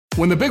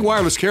When the big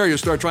wireless carriers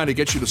start trying to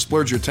get you to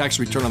splurge your tax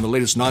return on the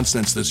latest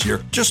nonsense this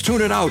year, just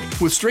tune it out.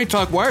 With Straight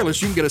Talk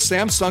Wireless, you can get a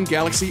Samsung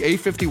Galaxy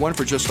A51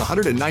 for just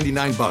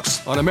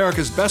 $199 on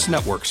America's best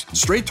networks.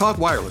 Straight Talk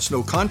Wireless.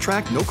 No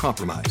contract, no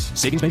compromise.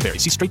 Savings may vary.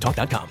 See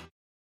straighttalk.com.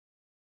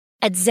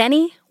 At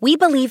Zenni, we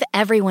believe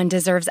everyone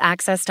deserves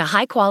access to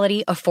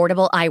high-quality,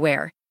 affordable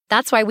eyewear.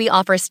 That's why we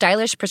offer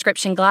stylish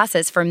prescription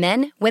glasses for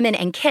men, women,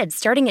 and kids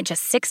starting at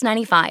just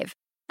 $6.95.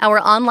 Our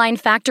online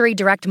factory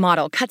direct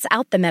model cuts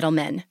out the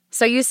middlemen,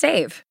 so you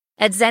save.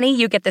 At Zenni,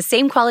 you get the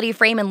same quality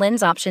frame and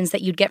lens options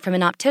that you'd get from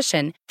an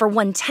optician for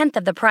 1/10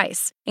 of the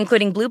price,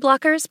 including blue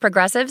blockers,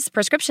 progressives,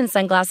 prescription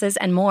sunglasses,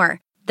 and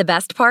more. The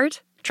best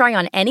part? Try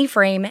on any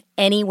frame,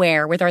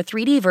 anywhere with our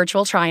 3D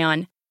virtual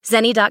try-on.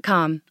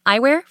 Zenni.com.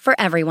 Eyewear for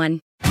everyone.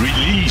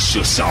 Release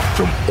yourself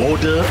from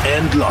order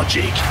and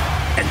logic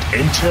and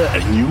enter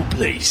a new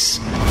place.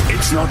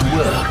 It's not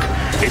work.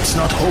 It's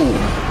not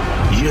home.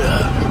 Here,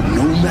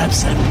 no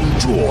maps have been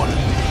drawn.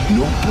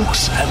 No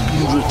books have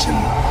been written.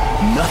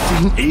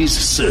 Nothing is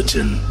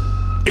certain.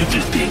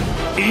 Everything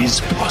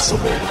is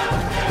possible.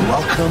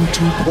 Welcome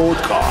to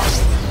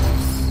Podcast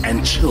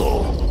and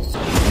Chill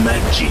with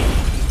MacG.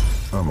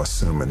 I'm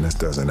assuming this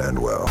doesn't end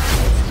well.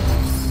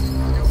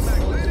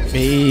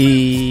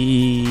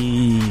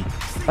 Hey.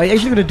 Are you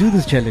actually going to do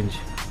this challenge?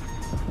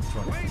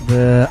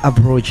 The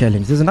uproar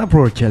challenge. There's an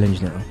uproar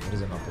challenge now. What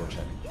is an uproar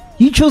challenge?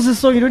 You chose this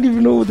song, you don't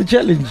even know the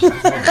challenge. I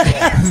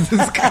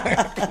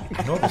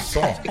know the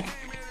song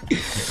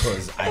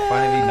because I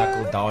finally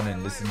knuckled down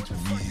and listened to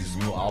Weezy's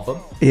new album.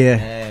 Yeah.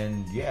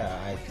 And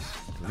yeah,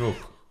 heard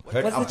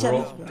What's the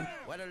challenge, bro?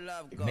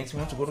 It makes me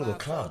want to go to the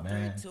club,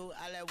 man.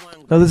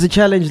 No, there's a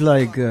challenge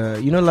like,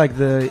 like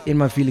the In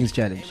My Feelings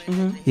challenge.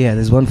 Mm-hmm. Yeah,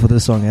 there's one for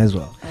this song as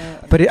well.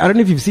 But I don't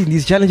know if you've seen,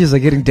 these challenges are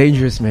getting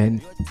dangerous,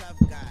 man.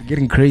 They're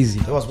getting crazy.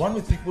 There was one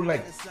with people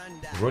like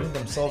rolling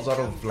themselves out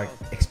of like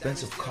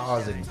expensive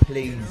cars and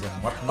planes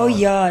and whatnot. Oh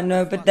yeah,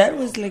 no, but that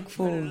was like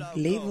for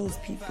labels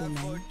people,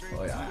 man.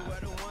 Oh yeah.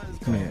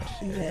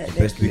 The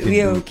best we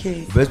can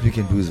okay. The best we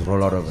can do is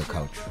roll out of a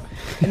couch.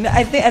 And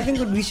I think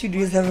what we should do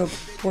is have a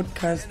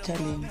podcast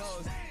challenge.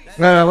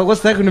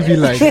 What's that going to be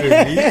like?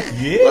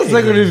 Yeah. What's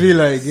that going to be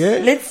like? Yeah.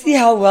 Let's see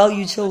how well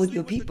you chill with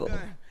your people.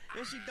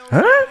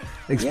 Huh?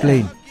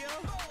 Explain.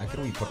 I thought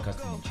we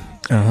podcasting and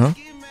chilling. Uh-huh.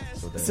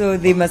 So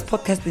they must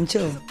podcast and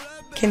chill.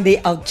 Can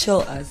they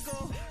out-chill us?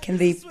 Can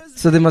they...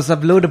 So they must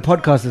upload a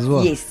podcast as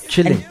well? Yes.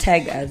 Chilling. And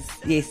tag us.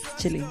 Yes,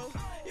 chilling.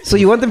 So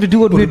you want them to do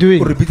what we're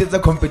doing? Repeated the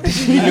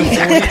competition.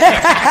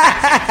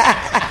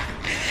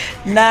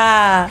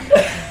 Nah,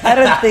 I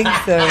don't think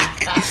so.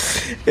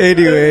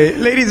 Anyway,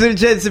 ladies and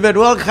gentlemen,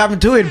 welcome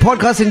to it.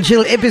 Podcast and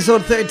Chill,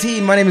 episode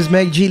 13. My name is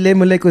MacG.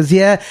 Lemuleko's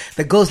here.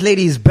 The ghost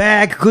lady is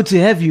back. Good to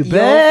have you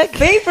back. Your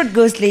favorite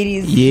ghost lady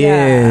is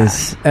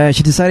Yes.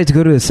 She decided to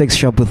go to a sex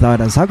shop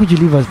without us. How could you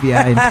leave us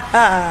behind?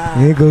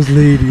 Yeah, ghost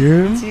lady.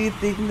 Yeah? Do you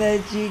think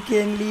that you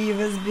can leave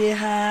us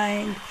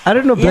behind? I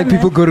don't know. Black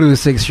people go to a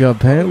sex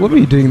shop, huh? What were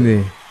you doing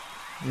there?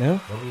 Yeah?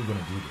 What were you going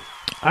to do there?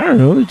 I don't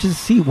know.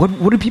 Just see.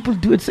 What do people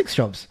do at sex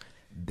shops?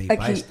 They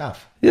buy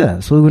stuff. Yeah,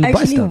 so we went buy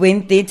actually stuff.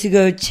 went there to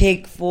go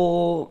check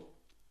for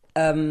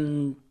a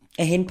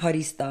hen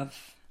party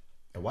stuff.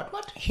 A what?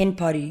 Hen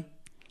party.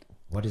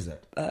 What is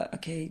that?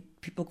 Okay,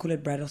 people call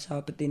it bridal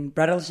shower, but then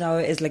bridal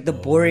shower is like the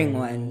boring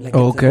one. Like it's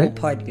a whole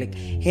party. Like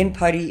hen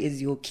party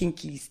is your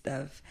kinky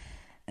stuff,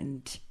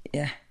 and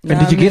yeah. And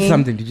did you get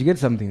something? Did you get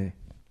something there?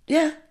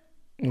 Yeah.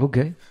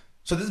 Okay.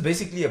 So this is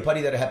basically a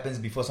party that happens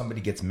before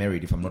somebody gets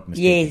married, if I'm not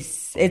mistaken.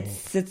 Yes,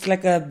 it's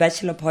like a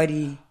bachelor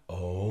party.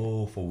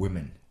 Oh, for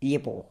women. Yeah,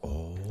 boy.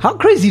 Oh. How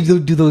crazy do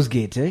those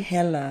get, eh?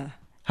 Hella.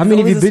 How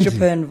many have you been to?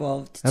 Stripper to?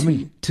 Involved. How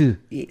many? 2.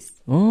 Yes.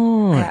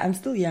 Oh. I'm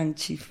still young,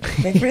 chief.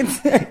 My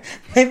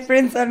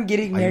friends aren't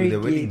getting married Are you the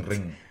wedding yet.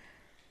 ring?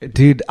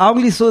 Dude, I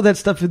only saw that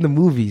stuff in the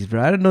movies,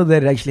 bro. I don't know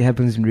that it actually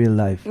happens in real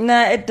life.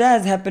 Nah, it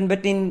does happen,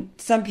 but then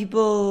some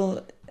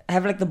people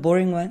have like the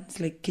boring ones,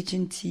 like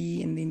kitchen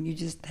tea, and then you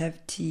just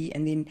have tea,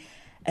 and then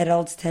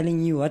adults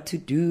telling you what to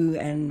do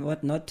and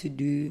what not to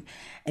do.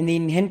 And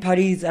then hen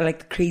parties are like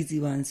the crazy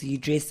ones. So you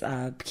dress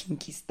up,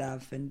 kinky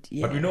stuff, and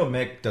yeah. But we know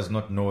Mac does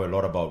not know a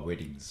lot about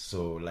weddings,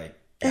 so like...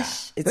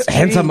 It's Hence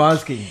strict. I'm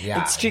asking.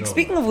 Yeah, It's strict. no.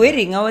 Speaking of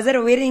wedding, I was at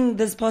a wedding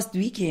this past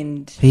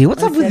weekend. Hey,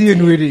 what's up on with you in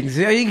Saturday. weddings?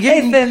 Are you Hey,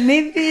 getting... fam,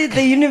 maybe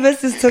the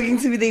universe is talking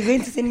to me. They're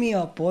going to send me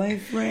a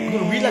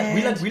boyfriend.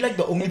 We like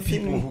the only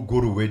people who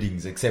go to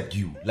weddings except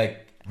you.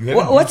 Like, you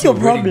haven't What's been your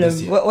to a wedding problem?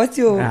 this year. What's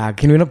your...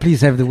 Can we not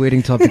please have the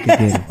wedding topic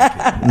again?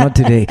 Not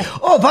today.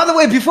 Oh, by the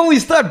way, before we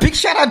start, big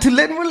shout out to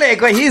Len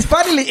Muleko. He is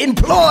finally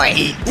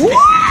employed.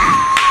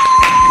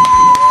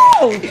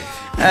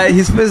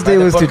 His first day By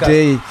the was podcast.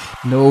 today.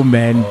 No,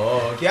 man.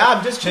 Oh, okay.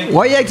 I'm just checking.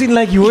 Why are you acting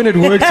like you weren't at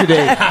work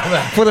today?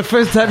 For the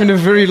first time in a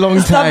very long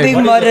Stop time.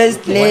 being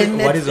modest, Len.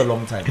 What is a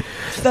long time?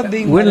 Stop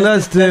being When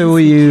modest. last were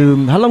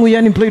you... How long were you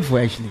unemployed for,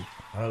 actually?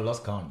 I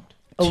lost count.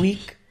 A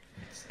week.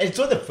 It's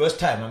not the first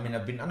time. I mean,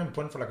 I've been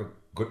unemployed for like a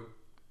good,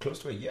 close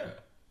to a year.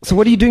 So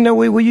what are you doing now?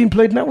 Were you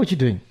employed now? What you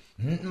doing?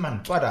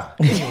 Man, twada.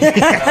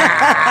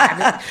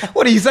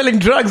 What, are you selling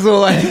drugs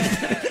or what?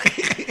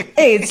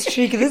 Hey, it's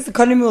tricky. This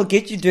economy will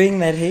get you doing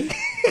that, hey?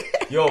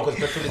 Yo, because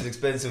petrol is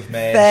expensive,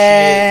 man.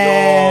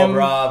 Fam. Shit,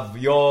 yo,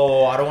 bruv.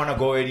 Yo, I don't want to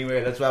go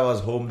anywhere. That's why I was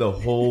home the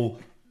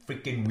whole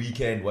freaking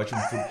weekend watching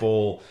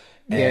football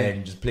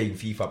and just playing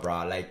FIFA,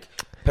 bruh. Like,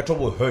 petrol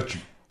will hurt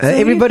you.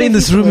 Everybody in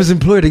this room is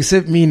employed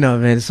except me now,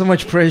 man. So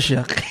much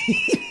pressure.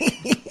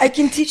 I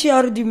can teach you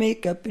how to do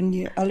makeup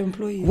and I'll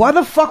employ you. Why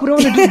the fuck would I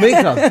want to do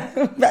makeup?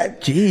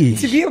 Jeez.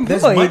 To be employed.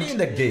 There's money in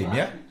that game,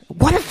 yeah?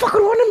 Why the fuck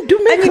would I want to do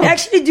I makeup? can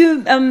actually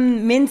do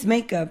men's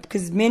makeup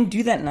because men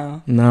do that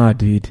now. Nah,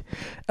 dude.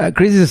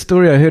 Crazy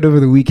story I heard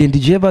over the weekend.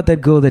 Did you hear about that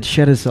girl that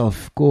shot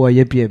herself? Go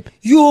yep yep.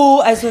 Yo,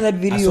 I saw that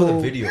video. I saw the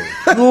video.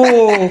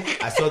 Yo.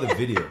 I saw the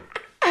video.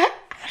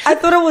 I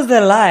thought it was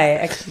a lie,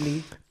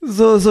 actually.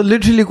 So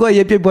literally go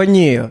yep yep 1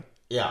 year.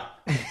 Yeah.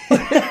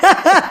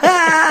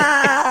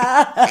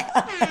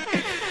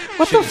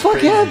 What the fuck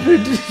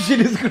happened?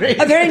 Shit is crazy.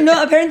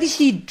 Apparently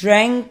she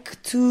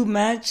drank too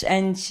much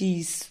and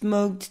she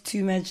smoked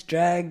too much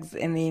drugs,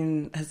 and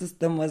then her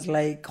system was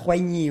like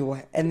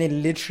 "Khwanyiwa," and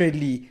then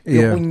literally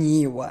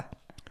 "Khwanyiwa."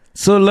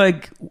 So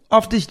like,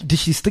 did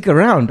she stick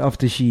around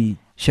after she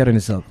shot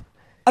herself?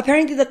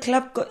 Apparently the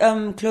club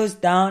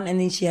closed down,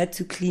 and then she had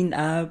to clean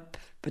up.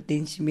 But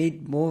then she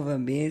made more of a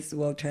mess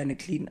while trying to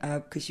clean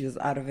up because she was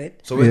out of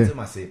it. So where's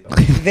my safe?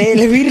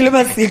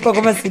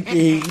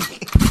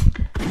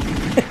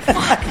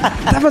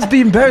 That must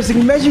be embarrassing.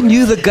 Imagine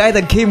you, the guy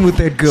that came with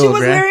that girl. She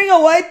was wearing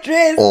a white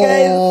dress,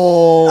 guys.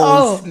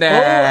 Oh,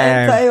 snap.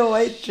 An entire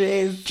white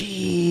dress.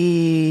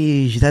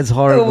 Jeez, that's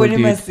horrible,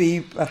 dude.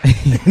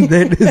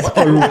 That is What's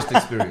your worst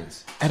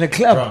experience? At a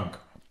club.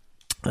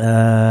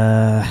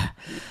 Drunk.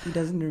 He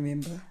doesn't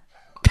remember.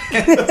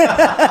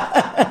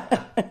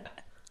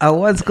 I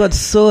once got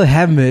so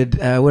hammered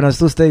when I was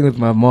still staying with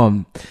my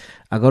mom.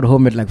 I got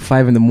home at like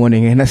 5 a.m.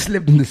 and I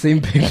slept in the same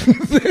bed.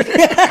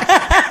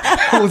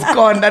 I was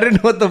gone. I didn't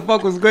know what the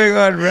fuck was going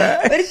on,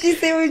 right? What did she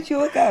say when she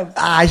woke up?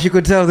 She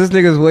could tell this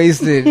nigga's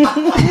wasted.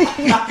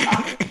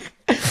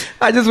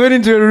 I just went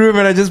into a room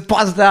and I just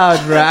passed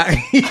out,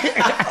 right?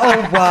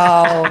 Oh,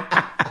 wow.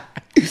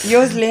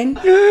 Yours, Lynn?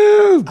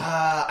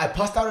 I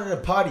passed out at a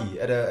party,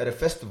 at a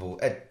festival,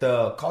 at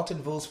the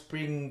Carltonville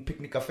Spring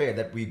Picnic Cafe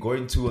that we're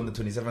going to on the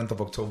 27th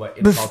of October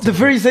in Carltonville. The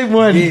very same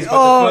one? Yes,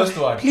 but the first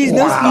one. Please,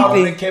 no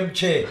sleeping. The camp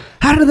chair.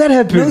 How did that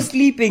happen? No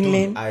sleeping, Dude,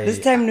 Lynn. This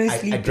time, no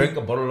sleeping. I drank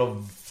a bottle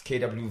of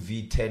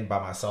KWV 10 by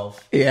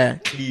myself. Yeah.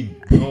 Clean.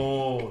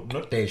 No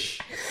dash.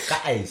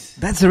 Guys.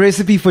 That's a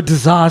recipe for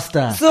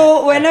disaster.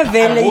 So when you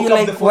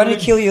want to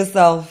kill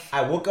yourself.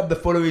 I woke up the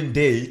following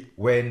day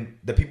when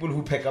the people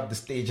who pack up the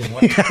stage and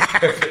want to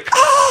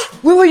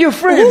Where were your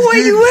friends? Who were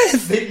you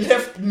with? They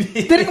left me.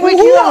 They didn't wake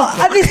you up.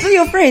 Are they still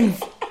your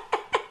friends?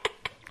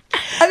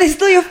 Are they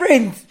still your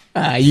friends?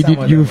 You did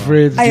new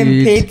friends, I am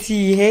dude.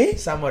 petty, hey?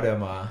 Some of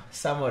them are. I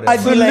So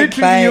do like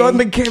literally, you bye. on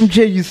the camp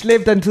chair, you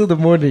slept until the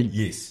morning.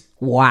 Yes.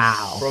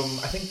 Wow. From,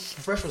 I think,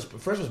 Fresh was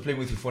playing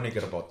with Euphonic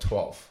at about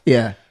 12.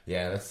 Yeah.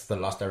 Yeah, that's the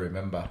last I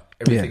remember.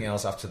 Everything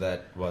else after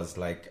that was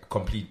like a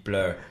complete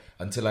blur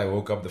until I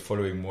woke up the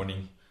following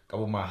morning.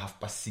 About my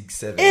 6:30,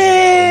 7.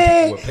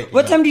 Hey!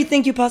 What time do you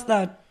think you passed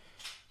out?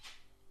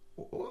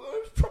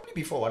 Probably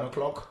before 1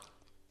 o'clock.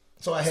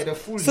 So I had a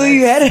full So night.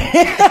 you had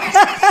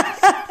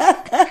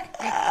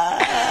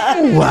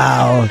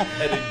Wow.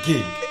 Had a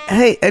gig.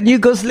 Hey, and you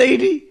ghost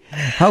lady?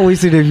 How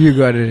wasted have you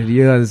got it?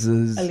 Yours a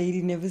is...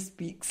 lady never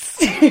speaks.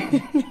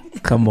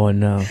 Come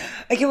on now.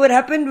 Okay, what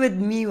happened with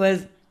me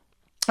was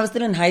I was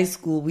still in high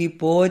school. We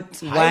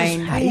bought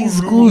wine. High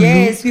school?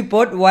 Yes, we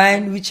bought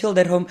wine. We chilled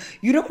at home.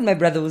 You know what my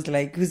brother was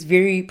like? He was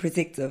very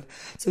protective.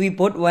 So we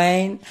bought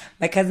wine.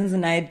 My cousins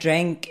and I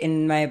drank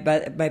in my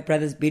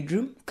brother's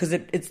bedroom because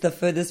it's the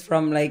furthest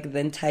from like the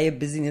entire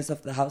busyness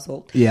of the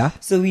household. Yeah.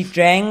 So we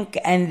drank,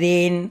 and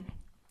then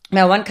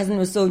my one cousin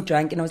was so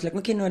drunk, and I was like,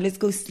 okay, no, let's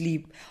go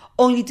sleep.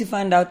 Only to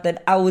find out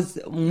that I was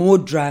more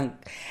drunk.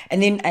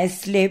 And then I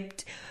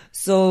slept.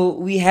 So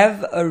we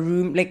have a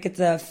room, like it's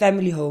a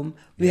family home.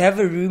 We have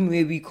a room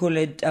where we call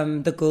it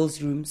the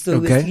girls' room. So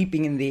we're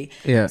sleeping in there.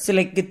 Yeah. So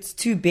like it's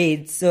 2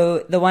 beds.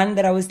 So the one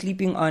that I was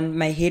sleeping on,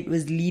 my head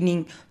was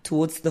leaning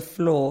towards the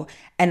floor,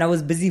 and I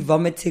was busy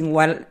vomiting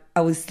while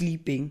I was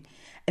sleeping.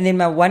 And then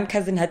my one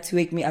cousin had to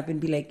wake me up and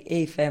be like,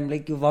 hey fam,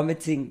 like you're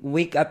vomiting,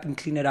 wake up and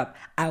clean it up.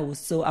 I was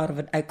so out of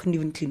it, I couldn't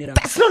even clean it up.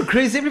 That's not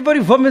crazy.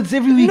 Everybody vomits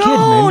every weekend,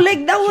 No, man.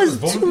 like that was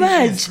too vomiting in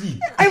much.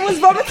 sleep. I was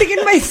vomiting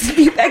in my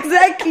sleep,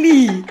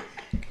 exactly.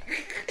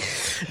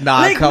 Nah,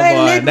 Like come my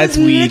on. leg That's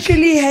was weak.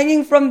 literally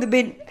hanging from the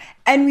bed.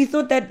 And we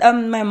thought that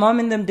my mom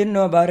and them didn't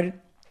know about it.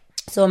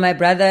 So my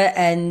brother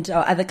and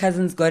our other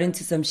cousins got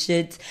into some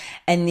shit.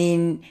 And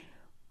then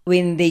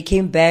when they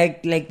came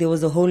back, like there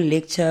was a whole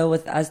lecture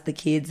with us, the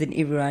kids and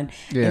everyone.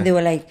 Yeah. And they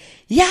were like,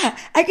 yeah,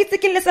 I get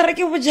taking less rake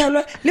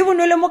bojalo, le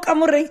bonole mo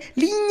kamoreng,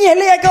 le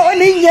nyele ya ka o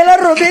le nyela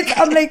Robert.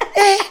 I'm like,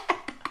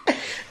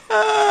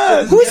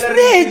 who's When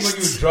next?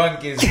 you're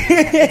drunk is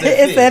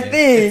It's a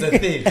thing.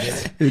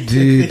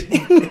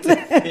 It's a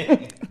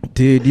thing.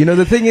 Dude, you know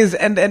the thing is,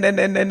 and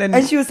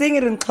And she was saying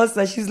it in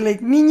Xhosa. She's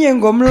like, Ninye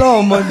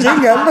ngomlomo,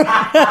 njengalo.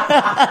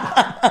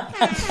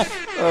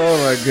 Oh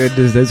my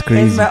goodness, that's And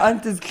crazy. my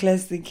aunt is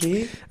classic,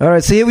 eh? All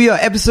right, so here we are,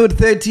 episode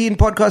 13,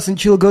 podcast and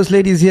chill. Ghost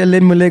Lady's here,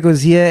 Len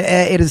Mulego's here.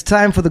 It is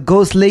time for the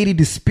Ghost Lady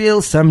to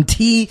spill some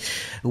tea.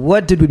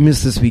 What did we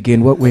miss this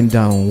weekend? What went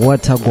down?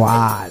 What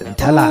tagwan?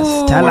 Tell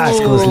us,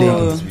 Ghost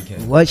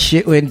Lady. What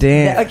shit went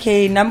down?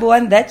 Okay, number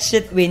one, that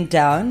shit went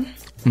down.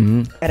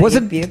 Was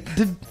it?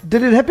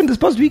 Did it happen this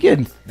past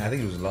weekend? I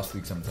think it was last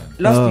week sometime.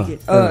 Last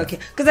weekend. Oh, okay.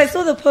 Because I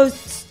saw the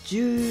posts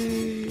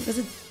was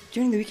it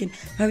during the weekend?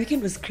 My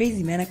weekend was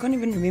crazy, man. I can't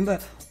even remember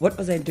what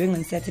was I doing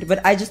on Saturday,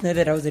 but I just know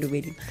that I was at a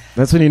wedding.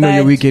 That's when you know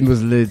your But- weekend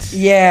was lit.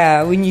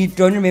 Yeah, when you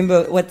don't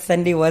remember what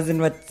Sunday was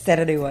and what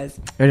Saturday was.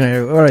 Anyway,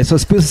 all right, so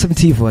spill some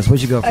tea for us.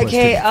 What you got for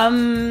Okay,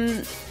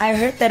 us? I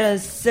heard that a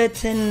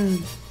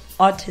certain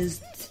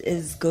artist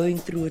is going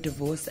through a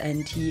divorce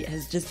and he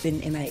has just been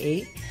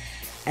MIA.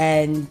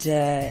 And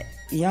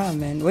yeah,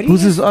 man. What do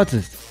Who's you this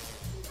artist?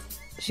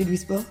 Should we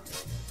spell?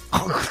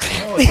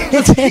 Is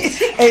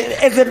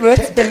it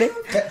worth spelling?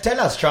 Tell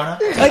us, Chana.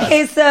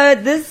 Okay, so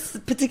this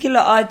particular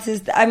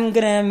artist, I'm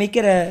gonna make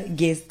it a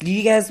guess.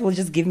 You guys will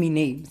just give me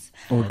names.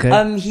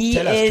 Okay. He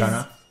Tell us, is.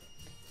 Chana.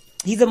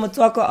 He's a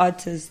Motswako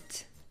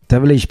artist,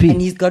 Double and HP.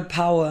 he's got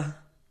power.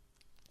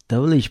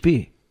 Double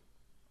HP.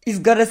 He's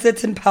got a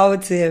certain power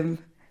to him.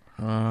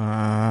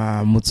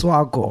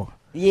 Motswako.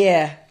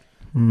 Yeah.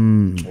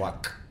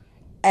 Whack.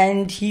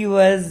 And he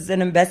was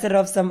an ambassador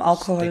of some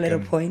alcohol Stick at a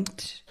him.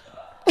 point.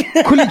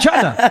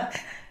 Kulichana.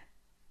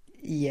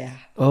 Yeah,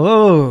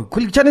 Oh,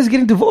 Kulichana is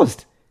getting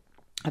divorced.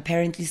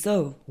 apparently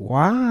so.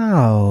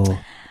 Wow.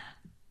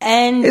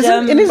 And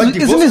Isn't it's But Isn't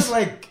divorce this- is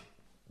like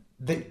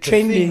the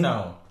Trending. thing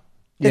now.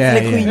 Yeah,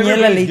 like yeah. Queen Yella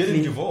Everybody's getting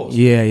lately. divorced.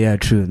 Yeah,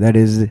 true.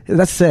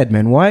 That's sad,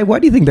 man. Why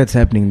do you think that's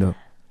happening though?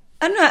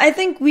 I don't know. I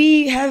think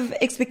we have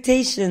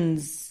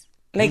expectations,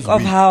 like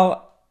of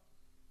how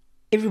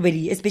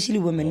everybody, especially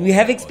women, we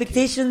have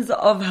expectations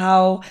of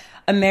how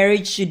a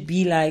marriage should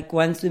be like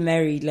once we're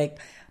married. Like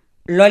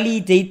Lolly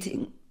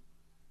dating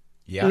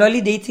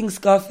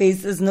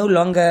Scarface is no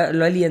longer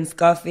Lolly and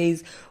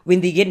Scarface.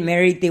 When they get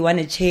married, they want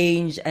to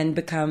change and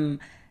become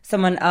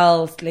someone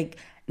else. Like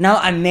now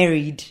I'm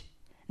married.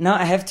 Now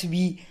I have to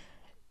be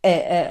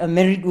a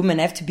married woman.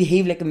 I have to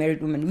behave like a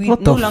married woman. We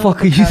What no the longer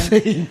fuck are you become-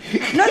 saying?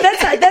 No,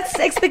 that's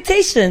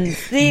expectations.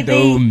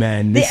 No,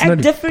 man, They it's act not-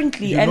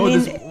 differently. You I know mean,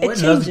 this, it when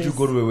last changes. did you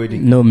go to a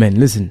wedding? No, man,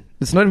 listen.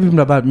 It's not even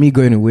about me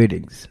going to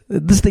weddings.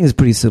 This thing is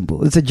pretty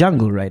simple. It's a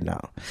jungle right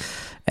now.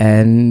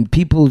 And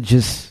people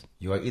just...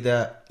 You are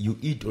either you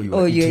eat or you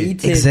Or are you're eating.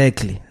 eating.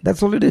 Exactly.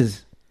 That's all it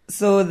is.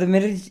 So the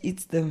marriage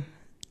eats them.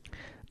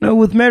 No,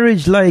 with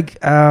marriage, like,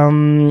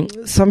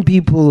 some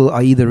people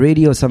are either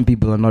ready or some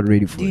people are not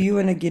ready for Do it. you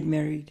want to get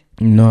married?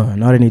 No,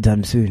 not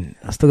anytime soon.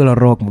 I still got a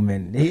rock, my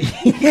man.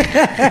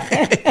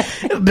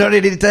 Not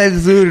anytime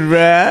soon,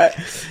 bruh.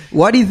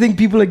 Why do you think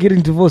people are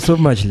getting divorced so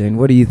much, Len?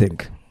 What do you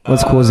think?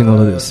 What's causing all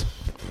of this?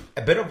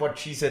 A bit of what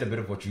she said, a bit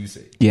of what you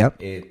say.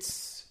 Yep.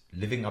 It's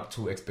living up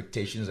to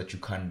expectations that you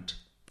can't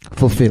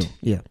Fulfill.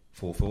 Yeah.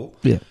 fulfill.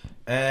 Yeah.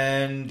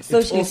 And it's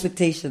Social also-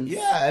 expectations.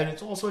 Yeah, and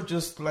it's also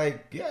just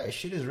like, yeah,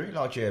 shit is real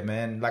out here,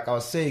 man. Like I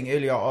was saying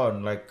earlier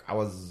on, like I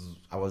drive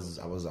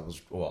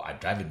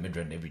in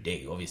Midrand every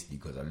day, obviously,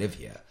 because I live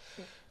here.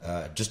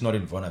 Just not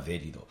in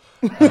Vonavedi though.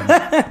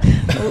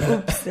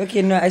 Oops.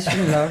 Okay, no, I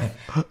shouldn't laugh.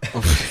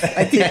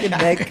 I take it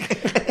back.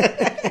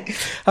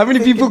 How many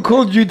people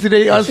called you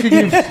today asking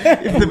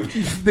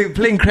if the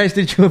plane crashed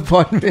at your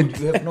apartment?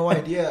 You have no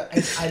idea.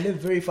 And I live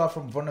very far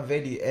from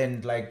Vonavedi,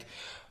 and like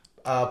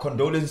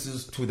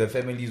condolences to the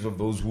families of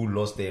those who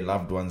lost their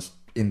loved ones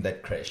in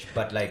that crash.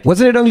 But like,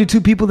 Wasn't it only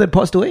 2 people that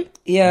passed away?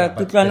 Yeah,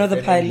 but Kutlwano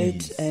the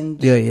families- pilot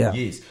and Yeah.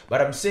 Yes,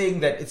 but I'm saying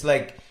that it's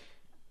like,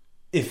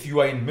 if you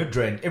are in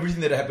Midrand,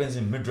 everything that happens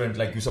in Midrand,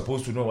 like you're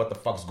supposed to know what the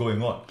fuck's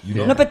going on. You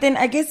know? No, but then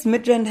I guess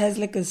Midrand has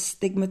like a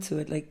stigma to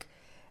it. Like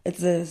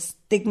it's a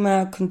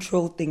stigma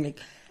control thing. Like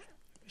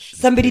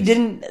somebody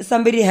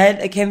had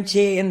a camp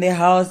chair in their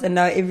house, and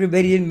now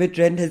everybody in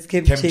Midrand has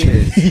camp Camp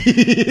chairs.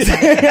 chairs.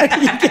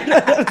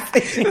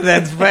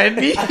 That's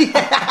funny.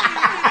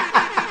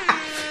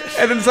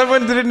 And then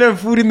someone didn't have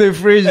food in their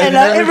fridge. And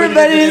now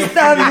everybody is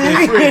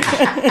starving.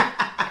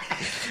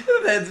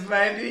 That's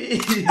funny.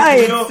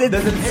 You know, there's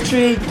an It's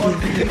accident tricky. on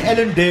in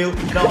Ellendale.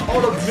 Now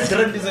all of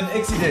Midrand is an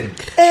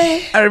accident.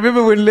 I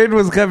remember when Len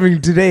was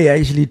coming today,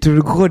 actually, to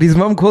record. His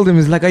mom called him.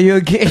 He's like, "Are you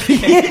okay?"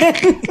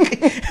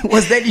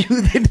 Was that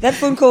you? That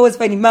phone call was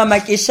funny. Mama,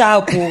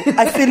 keshapo.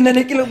 I said,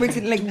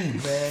 like,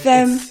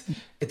 fam.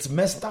 It's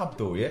messed up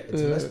though, yeah.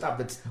 It's messed up.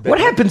 It's What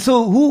happened?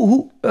 So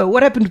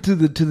what happened to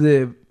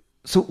the?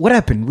 So what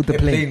happened with the The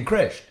plane? plane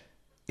crashed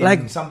in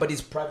Like-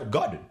 somebody's private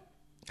garden.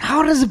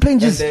 How does the plane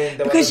And just? then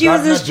there Because was she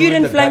was a gardener doing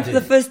student the flying for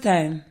the garden. first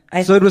time.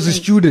 So it was a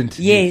student.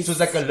 Yes. So it's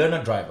like a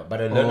learner driver, but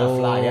a learner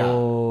flyer.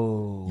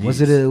 Oh, was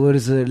it a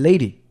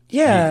lady?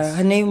 Yeah,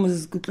 her name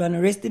was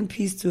Kutlwano. Rest in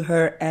peace to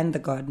her and the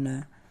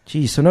gardener.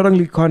 Gee, so not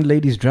only can't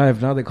ladies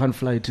drive, now they can't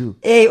fly too.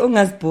 Hey,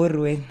 ungasibhori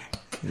wena.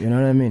 You know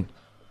what I mean?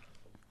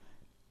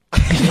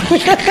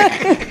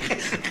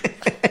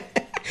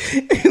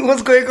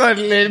 What's going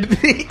on, Len? I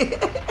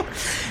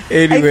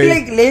Anyway, feel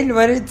like Len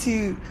wanted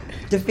to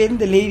defend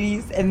the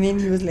ladies, and then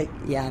he was like,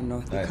 "Yeah,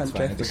 no, they It's can't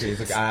fine. drive." It's okay.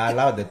 It's okay. I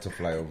allowed that to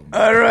fly over.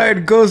 All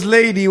right, Ghost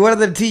Lady, what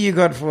other tea you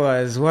got for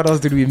us? What else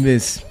did we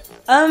miss?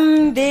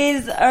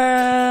 There's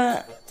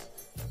an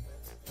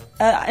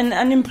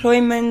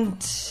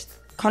unemployment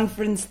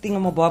conference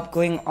thingamabob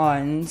going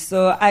on.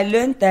 So I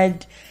learned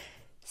that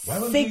Why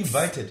weren't we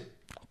invited?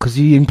 Because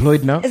you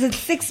employed now? Is it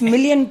 6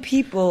 million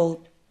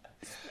people?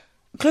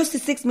 Close to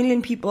 6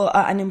 million people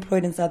are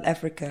unemployed in South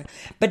Africa.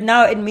 But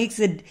now it makes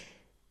it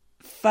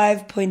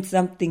 5 point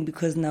something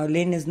because now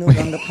Lane is no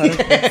longer part of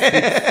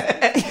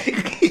it.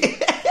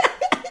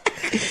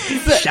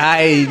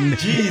 Shine.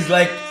 Jeez,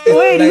 like...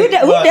 Wait, like, who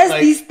does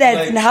like, these stats?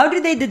 like, And how do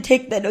they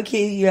detect that,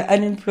 okay, you're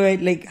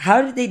unemployed? Like,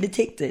 how do they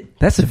detect it?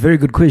 That's a very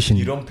good question.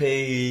 You don't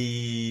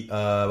pay...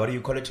 what do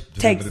you call it?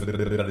 Tax.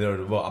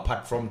 Well,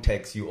 apart from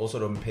tax, you also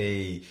don't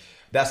pay...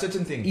 There are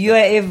certain things.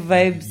 UIF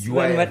vibes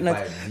UIF and whatnot.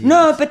 vibes, yes.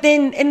 No, but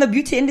then in the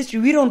beauty industry,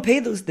 we don't pay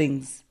those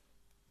things.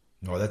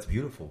 No, that's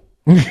beautiful.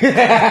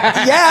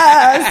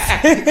 Yes!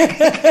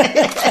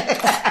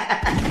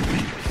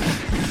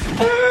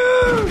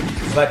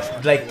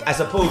 But like, I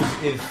suppose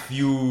if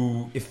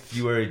you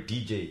were a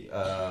DJ,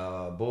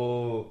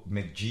 Bo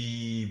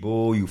MacG,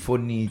 Bo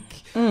Euphonic,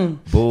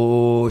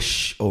 Bo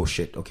oh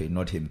shit, okay,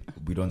 not him.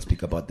 We don't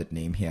speak about that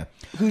name here.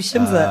 Who's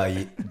Shimza?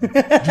 You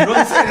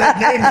don't say that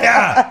name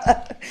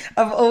here.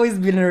 I've always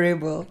been a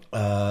rebel.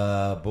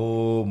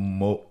 Bo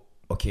Mo.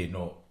 Okay,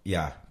 no,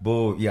 yeah,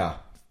 Bo, yeah.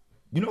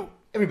 You know,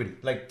 everybody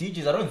like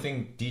DJs. I don't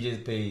think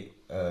DJs pay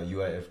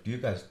UIF. Do you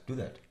guys do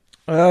that?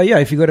 Yeah,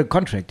 if you got a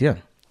contract, yeah.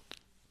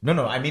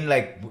 No, I mean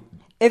like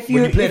If when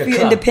you're, you play at a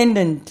club.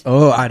 independent.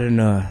 Oh, I don't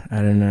know.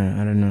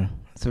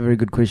 It's a very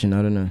good question.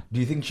 I don't know.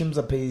 Do you think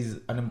Shimza pays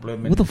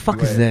unemployment? What the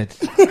fuck is UIF? that?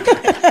 What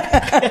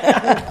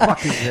the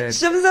fuck is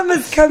that? Shimza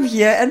must come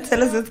here and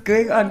tell us what's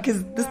going on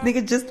because this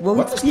nigga just won't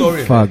What's the speak.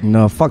 story? Fuck,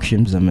 no, fuck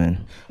Shimza,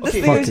 man. This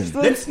Okay, nigga just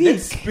won't let's speak.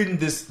 spin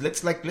this.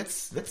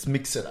 Let's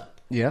mix it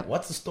up. Yeah.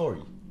 What's the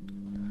story?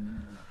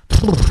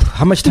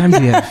 How much time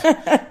do you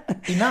have?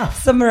 Enough.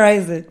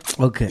 Summarize it.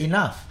 Okay.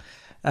 Enough.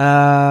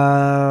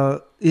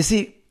 You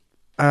see,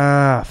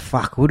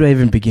 fuck, where do I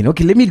even begin?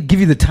 Okay, let me give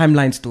you the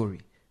timeline story.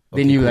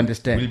 Then Okay, you'll cool.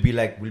 understand. We'll be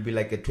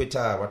like a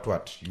Twitter.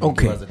 What? You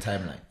Okay. Give us a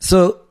timeline.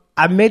 So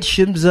I met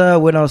Shimza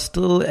when I was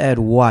still at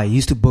Y. He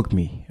used to book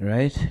me,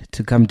 right,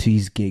 to come to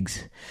his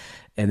gigs,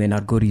 and then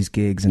I'd go to his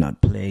gigs and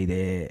I'd play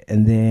there.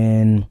 And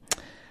then,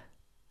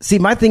 see,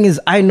 my thing is,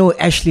 I know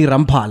Ashley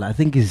Rampal. I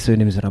think his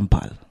surname is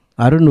Rampal.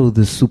 I don't know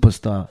the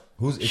superstar.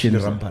 Who's Ashley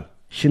Rampal?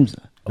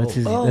 Shimza. That's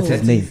his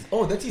name.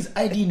 That's his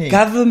ID name.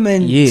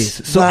 Government.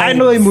 Yes. So I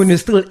know him when he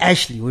was still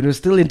Ashley, when he was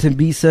still in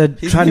Tembisa,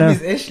 His trying name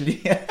to. is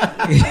Ashley.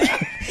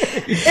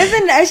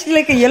 Isn't actually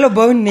like a yellow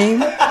bone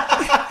name?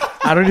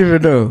 I don't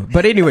even know.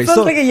 But anyway, Sounds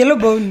so like a yellow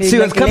bone name. he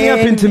was like coming up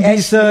in Len,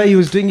 Tembisa. Ashley. He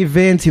was doing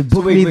events. He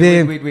booked me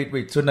there.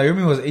 Wait. So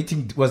Naomi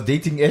was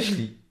dating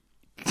Ashley.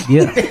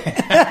 Yeah,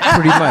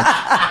 pretty much.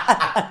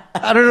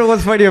 I don't know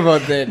what's funny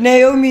about that.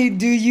 Naomi,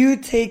 do you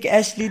take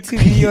Ashley to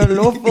be your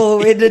lawful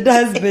wedded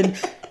husband?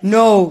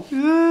 No.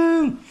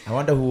 I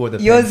wonder who were the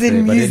Yours fans in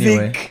there, but music.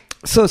 anyway.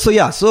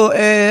 So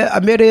I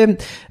met him,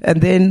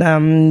 and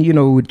then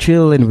we'd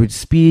chill and we'd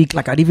speak.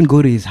 Like I'd even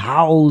go to his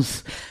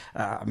house.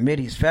 I met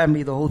his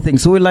family, the whole thing.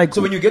 So we're like,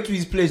 So when you get to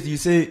his place, do you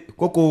say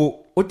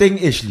Coco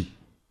Oteng Ashley?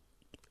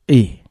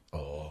 hey,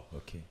 Oh,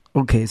 okay.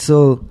 okay.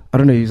 So I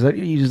don't know. Is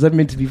that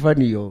meant to be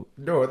funny or?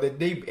 No, the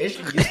name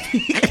Ashley.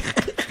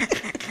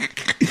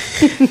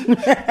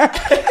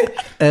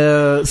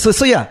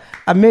 So yeah,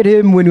 I met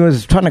him when he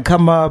was trying to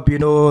come up,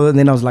 and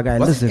then I was like,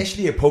 Was listen.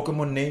 Ashley a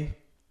Pokemon name?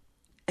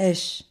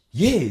 Ash.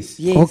 Yes.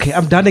 Yes. Okay,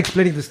 I'm done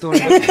explaining the story.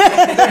 There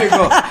we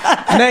go.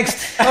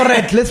 Next. All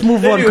right, let's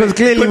move on because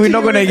clearly we're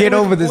not going to get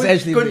over this.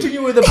 Ashley,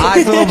 Continue with the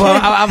It's over.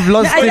 I've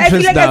lost I interest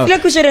feel now.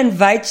 like we should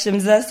invite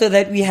Shimza so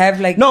that we have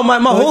like. No, my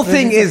both whole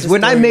thing versions is of the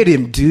when I story. met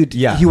him, dude.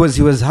 Yeah. he was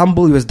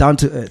humble. He was down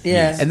to earth.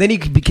 Yeah. and then he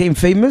became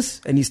famous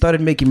and he started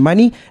making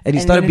money and he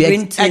And started then it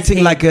went to his acting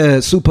head. like a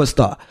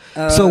superstar.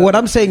 So what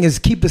I'm saying is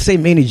keep the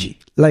same energy.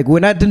 Like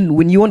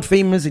when you weren't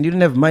famous and you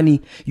didn't have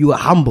money, you were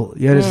humble.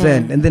 You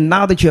understand? And then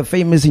now that you're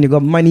famous and you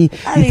got money, you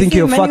They think say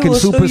you're a money fucking will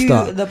show you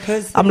superstar. the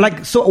person. I'm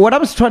like, so what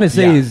I'm trying to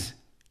say Yeah. is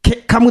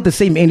come with the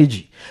same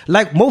energy.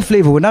 Like Mo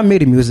Flavor, when I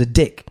met him, he was a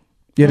dick.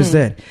 You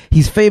understand?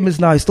 He's famous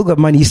now. He's still got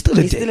money. He's still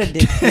a He's dick. still a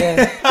dick.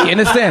 Yeah. You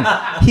understand?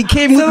 He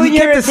came So with when he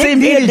you're kept the a dick,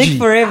 same you're a dick energy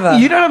forever.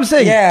 You know what I'm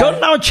saying? Yeah. Don't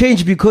now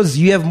change because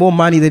you have more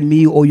money than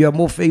me or you're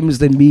more famous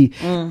than me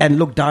and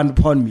look down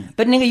upon me.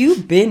 But nigga,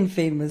 you've been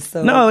famous,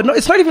 so No,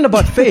 it's not even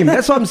about fame.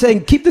 That's what I'm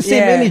saying. Keep the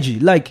same Yeah. energy.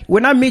 Like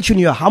when I met you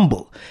and you're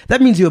humble, that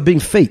means you're being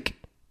fake.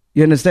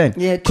 You understand?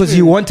 Yeah, Because true.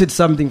 you wanted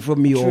something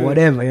from me or True.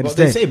 whatever. You Well,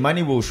 they understand? say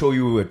money will show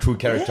you a true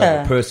character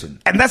Yeah. of a person.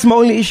 And that's my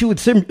only issue with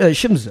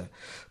Shimza.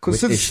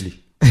 With Ashley.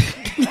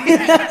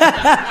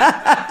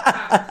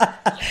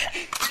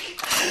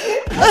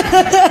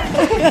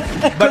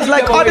 But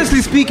like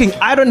honestly speaking,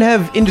 I don't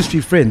have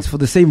industry friends for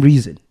the same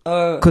reason.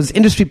 Because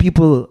industry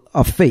people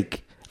are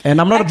fake. And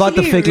I'm not about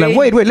the Actually, fake. Like,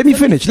 Ray, wait, let me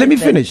somebody finish. Let me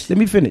said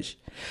that. finish.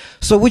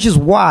 So which is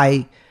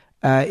why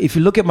if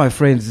you look at my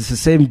friends, it's the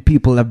same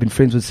people I've been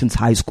friends with since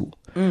high school.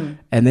 And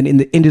then in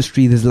the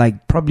industry, there's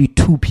like probably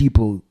 2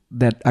 people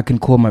that I can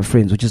call my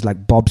friends, which is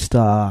like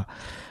Bobstar,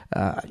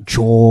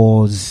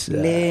 Jaws,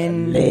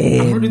 Len.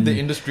 I'm not in the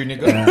industry,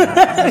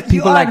 nigga.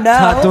 people like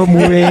Tato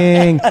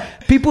Mueng,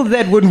 people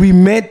that when we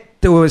met,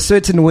 they were a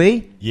certain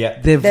way. Yeah.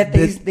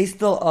 They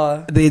still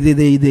are.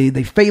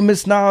 They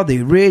famous now,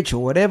 they're rich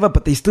or whatever,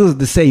 but they still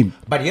the same.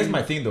 But here's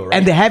my thing though, right?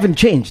 And they haven't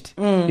changed.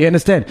 You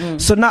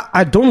understand? So now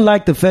I don't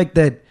like the fact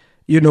that,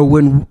 you know,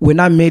 when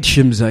I met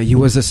Shimza, he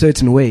was a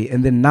certain way,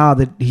 and then now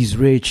that he's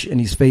rich and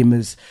he's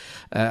famous,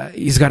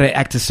 he's got to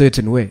act a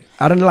certain way.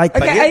 I don't like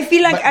that. Okay, I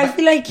feel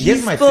like he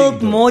here's my spilled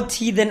thing, though. more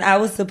tea than I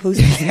was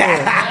supposed to spill.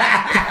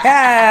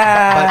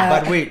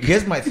 But wait,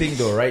 here's my thing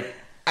though, right?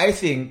 I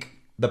think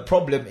the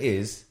problem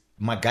is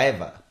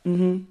MacGyver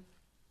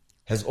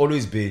has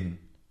always been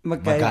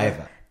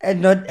MacGyver. And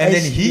not And Ashley.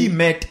 then he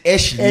met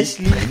Ashley.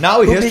 Ashley,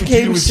 Now he who has to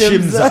became deal with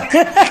Shimza.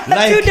 Shimza.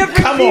 Like, Two different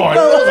come on,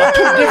 people. those are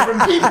 2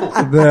 different people.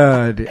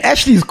 Nah,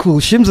 Ashley's cool.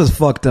 Shimza's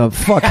fucked up.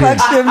 Fuck him.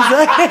 Fuck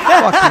Shimza.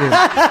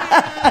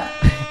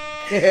 Fuck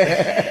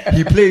him.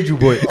 He played you,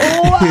 boy.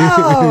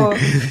 Wow.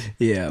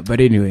 Yeah, but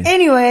anyway.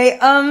 Anyway,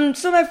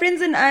 so my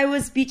friends and I were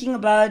speaking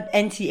about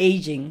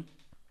anti-aging,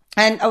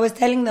 and I was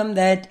telling them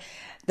that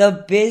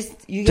the best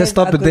you Just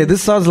guys stop are it there. going-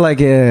 This sounds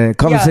like a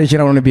conversation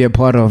I want to be a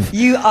part of.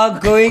 You are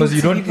going 'Cause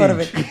you to be don't part of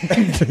age.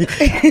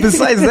 it.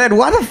 Besides that,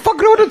 why the fuck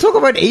do you want to talk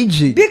about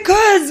aging?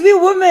 Because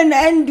we're women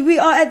and we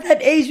are at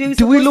that age where we're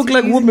Do we supposed look to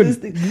like be using women? those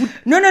things.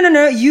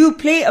 No. You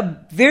play a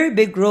very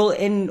big role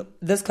in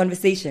this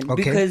conversation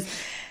Okay. because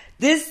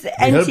this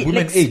help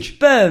women age.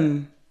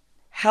 sperm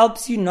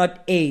helps you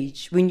not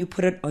age when you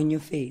put it on your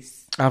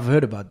face. I've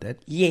heard about that.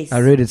 Yes. I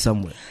read it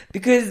somewhere.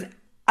 Because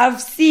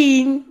I've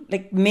seen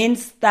like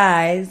men's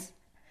thighs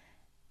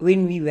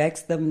when we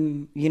wax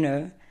them, you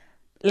know,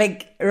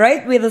 like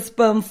right where the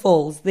sperm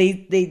falls,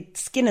 they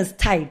skin is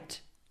tight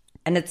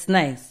and it's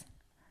nice.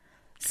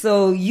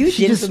 So you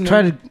She just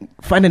tried to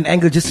find an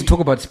angle just to talk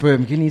about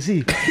sperm. Can you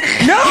see?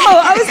 No,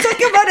 I was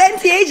talking about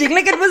anti-aging.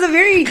 Like it was a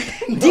very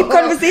deep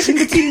conversation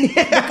between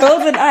the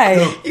girls and I.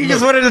 You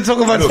just wanted to talk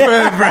about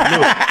sperm,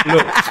 bro.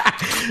 Look,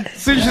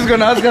 So she's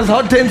gonna ask us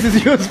how tense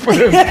is your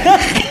sperm?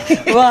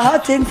 Well, how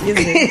tense is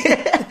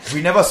it?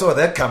 we never saw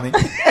that coming.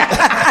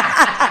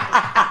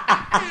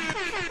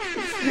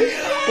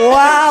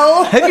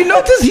 Wow. Have you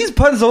noticed his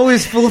puns are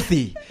always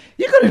filthy?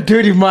 You got a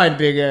dirty mind,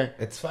 nigga.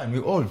 It's fine, we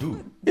all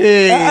do.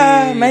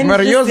 Hey, Mine is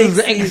Mario's just is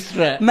sexy.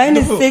 extra. Mine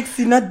is No.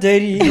 sexy, not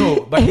dirty.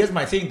 No, but here's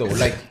my thing though.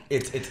 Like,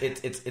 it's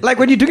Like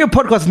when you're doing a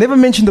podcast, never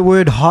mention the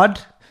word hard,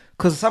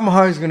 because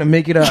somehow it's gonna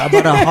make it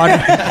about a hard.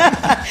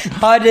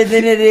 Harder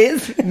than it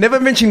is. Never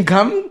mention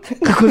cum,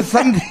 because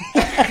some.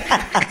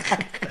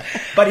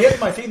 But here's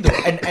my thing though,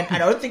 and I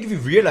don't think if you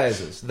realize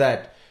this,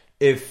 that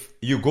if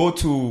you go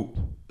to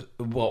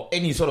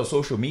any sort of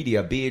social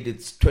media, be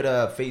it's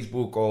Twitter,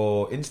 Facebook,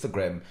 or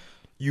Instagram,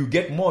 you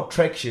get more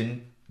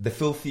traction the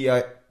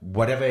filthier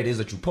whatever it is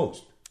that you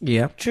post.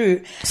 Yeah.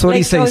 True. So what do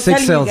you say? I was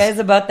Sex telling sells. you guys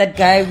about that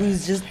guy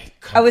who's just.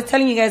 I was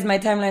telling you guys my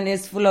timeline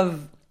is full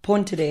of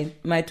porn today.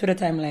 My Twitter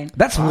timeline.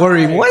 That's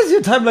worrying. Why is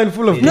your timeline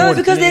full of No, porn?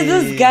 because there's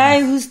this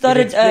guy who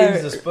started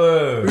Explains the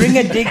sperm. ring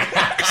a dick.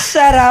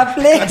 Shut up,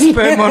 lady.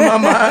 sperm on my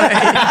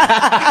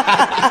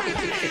mind.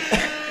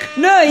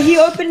 No, he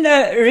opened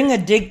a ring a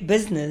dick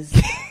business.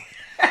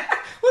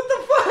 What the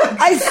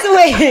fuck? I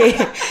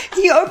swear.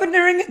 He opened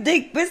a ring a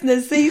dick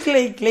business. So he's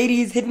like,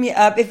 ladies, hit me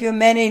up. If your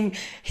man ain't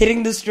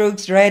hitting the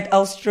strokes right,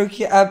 I'll stroke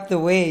you up the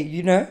way,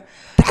 you know?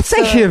 That's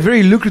actually a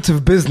very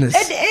lucrative business.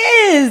 It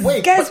is.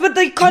 Wait, guys, with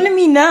the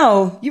economy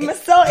now, you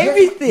must sell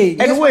everything.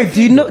 And wait,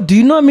 do you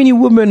know how many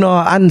women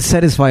are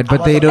unsatisfied,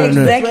 but they don't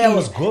know? Exactly. That's where I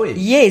was going.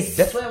 Yes.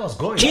 That's where I was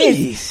going.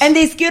 Yes. And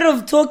they're scared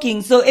of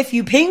talking. So if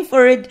you're paying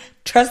for it,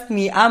 trust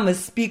me, I'ma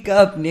speak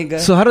up, nigga.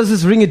 So how does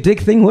this ring a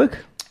dick thing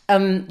work?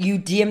 You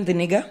DM the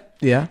nigga.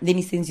 Yeah. Then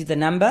he sends you the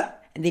number,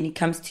 and then he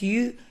comes to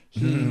you.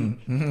 He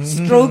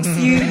strokes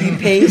you. You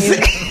pay him.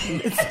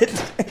 That's it.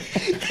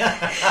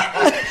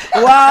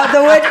 Wow,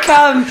 the word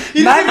come.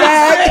 My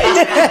bad.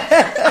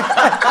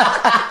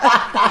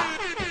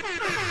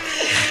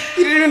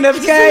 You didn't have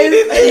to Guys,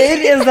 it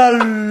is a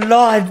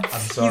lot. I'm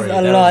sorry. It's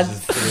a that lot.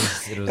 was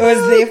just- It was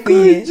there for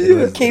you.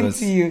 It came was-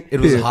 to you. It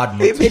was hard not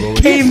to go.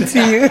 It came to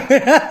you.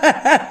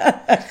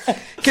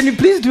 Can you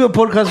please do a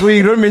podcast where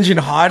you don't mention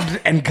hard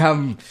and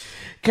come?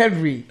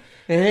 Can we?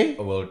 Eh?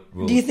 Well,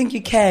 Do you think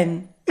you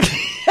can? Do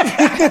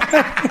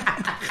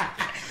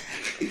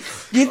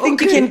you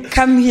think you can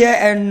come here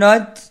and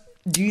not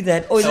do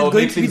that? Or is I'll it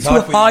going make to be things too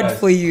hard for you hard guys.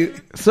 for you?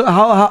 So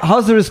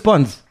how's the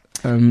response?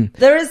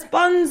 The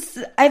response,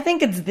 I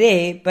think it's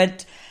there,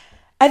 but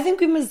I think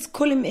we must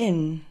call him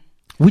in.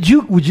 Would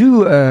you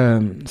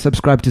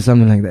subscribe to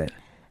something like that?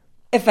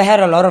 If I had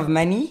a lot of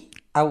money,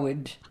 I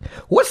would.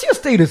 What's your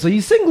status? Are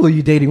you single or are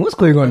you dating? What's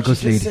going on, she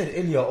Ghost just Lady? said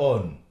earlier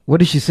on What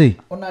did she say?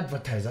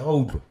 advertiser.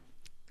 Oh,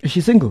 Is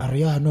she single?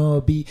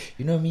 Ariano,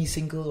 me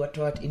single, what,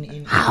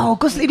 in. How?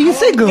 Because lady is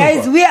single.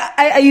 Guys,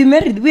 are you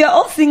married? We are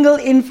all single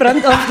in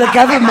front of the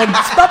government.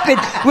 Stop it.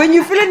 When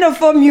you fill in a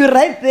form, you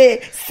write there,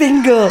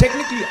 single.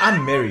 Technically,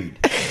 I'm married.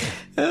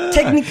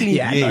 Technically.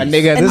 Yeah, Yes. no,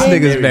 nigga, this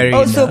nigga's married.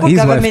 Oh, so now. He's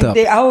wifed government, up.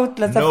 they out.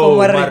 Let's No,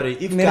 have Mari,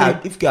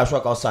 if I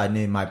work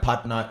outside, my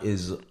partner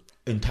is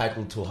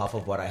entitled to half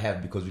of what I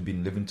have because we've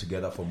been living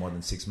together for more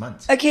than 6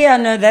 months. Okay, I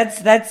know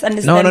that's No,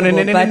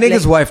 understandable. but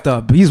nigga's like, wifed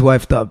up. He's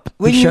wifed up.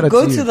 when Big you shout out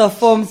go to to you. the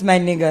forms, my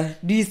nigga,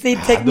 do you say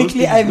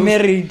technically I'm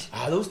married?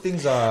 Those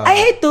things are. I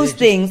hate those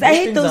things. I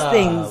hate those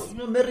things. You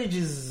know, marriage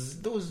is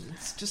those.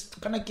 It's just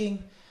kind of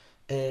king.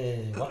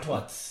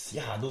 What?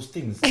 Yeah, those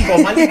things.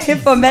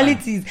 Formalities.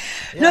 Formalities.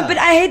 No, Yeah. but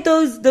I hate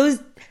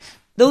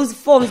those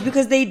forms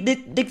because they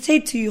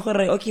dictate to you.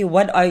 Okay,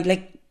 what are you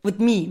like? With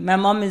me, my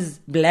mom is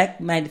black,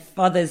 my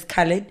father is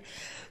colored.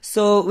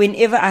 So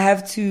whenever I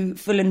have to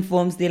fill in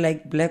forms, they're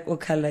like black or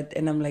colored,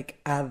 and I'm like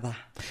other.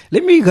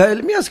 Let me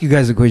ask you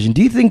guys a question.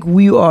 Do you think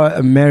we are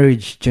a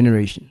marriage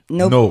generation?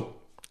 Nope. No,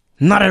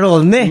 Not at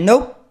all, ne?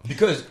 Nope.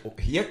 because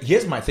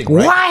here's my thing.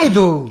 Right? Why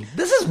though?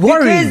 This is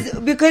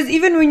worrying. Because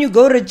even when you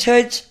go to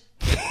church,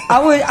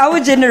 our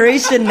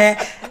generation,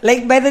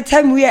 like by the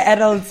time we are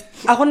adults,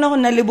 because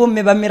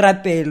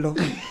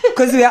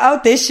we are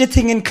out there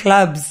shitting in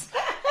clubs.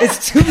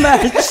 It's too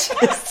much.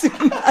 It's too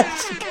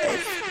much,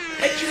 guys.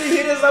 Actually,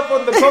 hit us up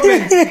on the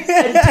comments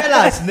and tell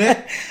us, ne?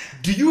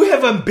 Do you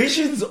have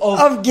ambitions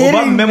of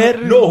getting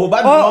married? No,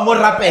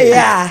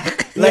 Yeah.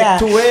 Like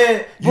to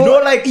wear,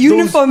 like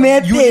uniform,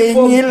 those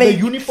uniform, like- the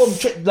uniform,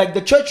 like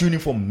the church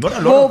uniform. Not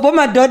a lot. But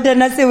my daughter,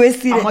 like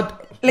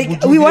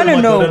we want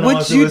to know,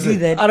 would you do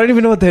that? I don't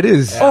even know what that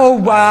is. Oh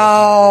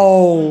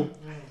wow!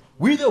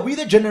 We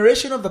the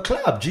generation of the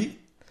club, G.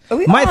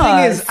 We My are, thing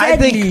is,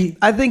 sadly.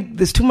 I think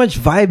there's too much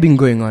vibing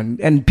going on,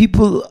 and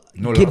people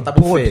get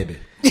bored.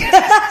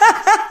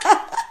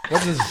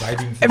 What's this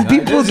vibing thing? And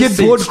people get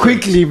bored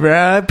quickly,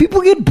 bruh.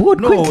 People get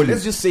bored No, quickly.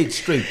 let's just say it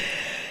straight.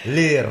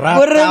 Le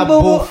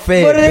Borembo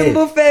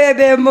ratabo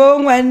febe mo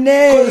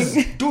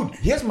ngwane. Dude,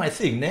 here's my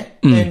thing, ne?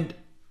 And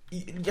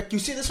you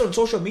see this on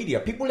social media.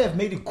 People have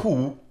made it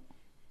cool.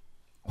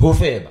 Ho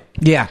feba.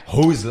 Yeah.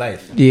 Ho is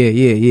life. Yeah.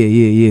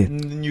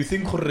 And you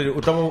think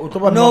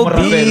No,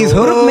 These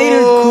Who made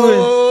it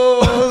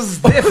cool?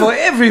 hoes, they're for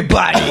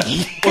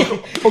everybody.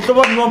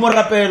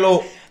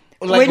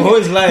 Like ho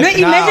is life. No,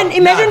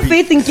 imagine Nah,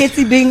 Faith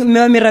Nketsi being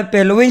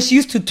Mirapello when she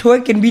used to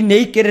twerk and be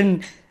naked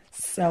and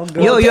sell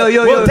girls.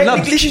 Well,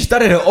 technically, she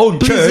started her own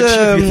Please,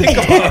 church. If you think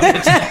about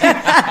it,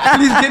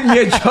 Please get me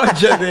a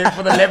charger there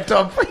for the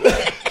laptop.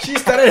 she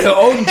started her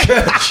own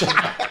church.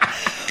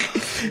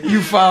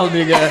 You foul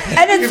nigga.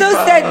 And it's so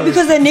sad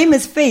because her name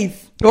is Faith.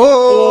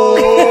 Oh,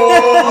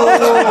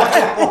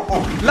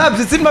 Labs,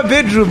 it's in my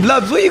bedroom.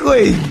 Labs, where you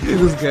going?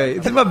 This guy,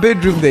 it's in my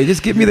bedroom there.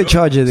 Just give me the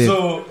charger there.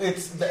 So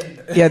it's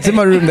Yeah, it's in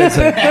my room. That's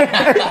it.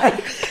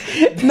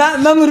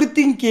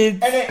 Mamurutin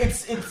kids. and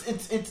it's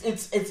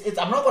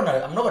I'm not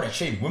gonna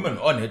shame women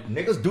on it.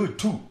 Niggas do it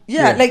too.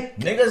 Yeah, like,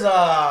 niggas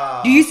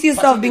are. do you see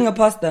yourself being a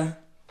pastor?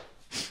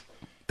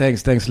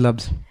 Thanks,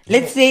 Labs.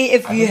 Let's say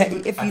if I you don't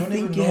think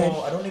you even had.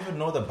 know. I don't even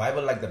know the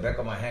Bible like the back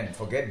of my hand.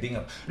 Forget being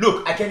a.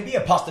 Look, I can be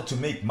a pastor to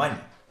make money.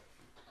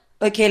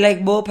 Okay,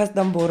 like Bo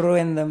Pastor Mboro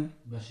and them.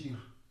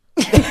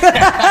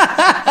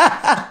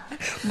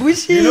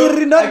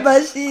 Bushir, not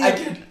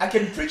Bashir. I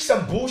can preach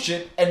some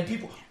bullshit and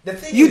people. The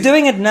thing You is,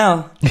 doing it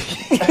now?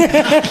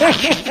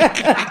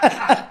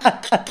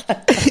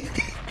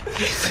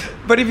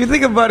 But if you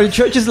think about it,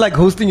 church is like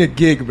hosting a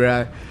gig,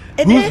 bruh.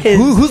 It is.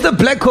 Who's the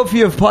black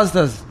coffee of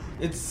pastors?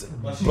 it's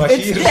It's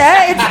Bashir.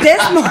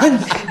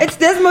 Desmond. It's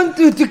Desmond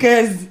Tutu,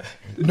 guys.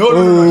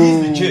 No,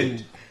 he's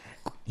legit.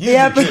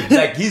 Yeah, Legit. but-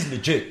 Like he's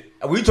legit.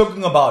 Are we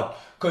talking about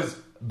because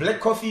Black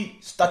Coffee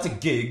starts a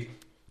gig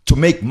to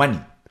make money?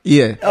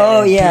 Yeah.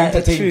 Oh to yeah,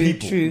 entertain true,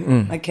 people.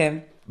 true.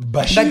 Okay.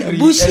 But Bashiri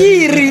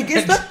Bushiri,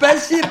 it's not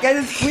Bashir,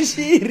 guys. It's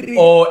Bushiri.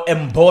 or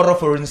Mboro,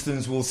 for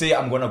instance, will say,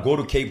 "I'm gonna go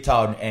to Cape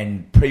Town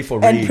and pray for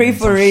rain." And pray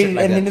for some rain, shit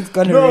like and that. then it's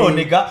gonna no, rain.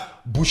 nigga.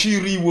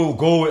 Bushiri will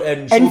go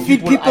and And show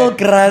feed people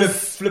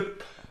grass.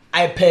 Flip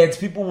iPads.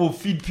 People will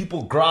feed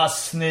people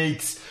grass,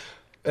 snakes,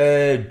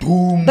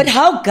 doom. But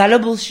how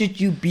gullible should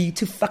you be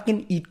to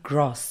fucking eat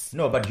grass?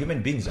 no, but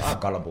human beings are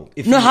gullible.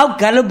 No, how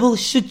gullible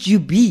should you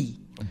be?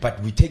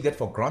 But we take that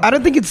for granted. I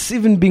don't think it's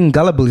even being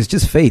gullible. It's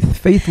just faith.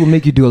 Faith will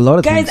make you do a lot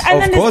of Guys, things. I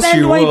don't Of course understand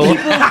you why will.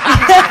 people.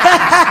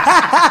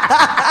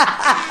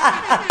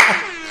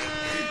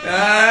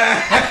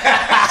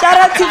 Shout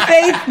out to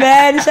Faith,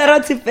 man. Shout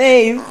out to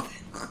Faith.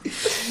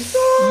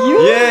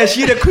 Yeah,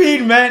 she the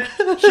queen, man.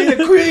 She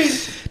the queen.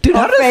 Dude,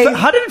 Faith.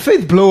 how did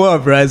Faith blow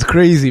up, bruh? It's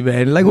crazy,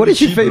 man. Like, what did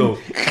she blow?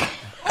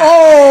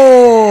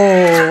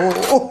 Oh.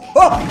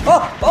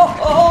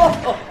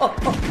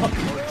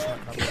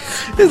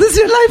 Is this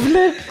your life,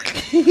 man?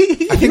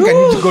 I think I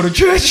need to go to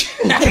church.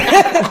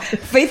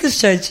 Faith is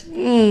church.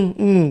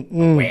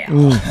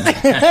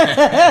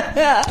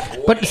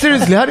 But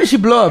seriously, how did she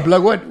blow up?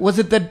 Like, what was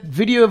it? That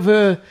video of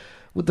her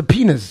with the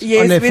penis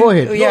on their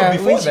forehead? Yeah, no,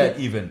 before when she- that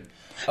even.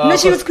 No,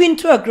 she was Queen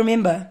Twerk,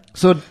 remember?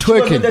 So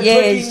twerking.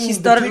 She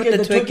started with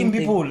the twerking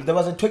people. There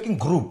was a twerking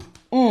group.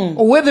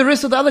 Oh, where the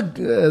rest of the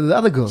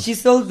other girls? She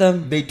sold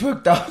them. They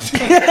twerked out.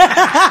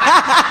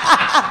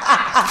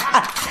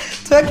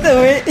 Twerked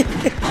away.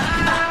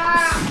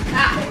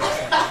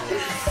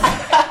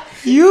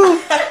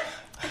 You.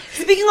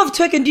 Speaking of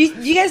twerking, do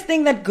you guys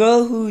think that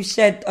girl who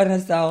shat on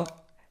herself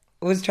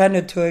was trying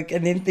to twerk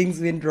and then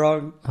things went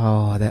wrong?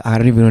 Oh, I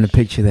don't even want to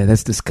picture that.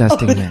 That's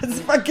disgusting, man. That's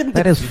fucking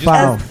That is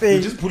foul. You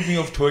just put me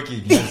off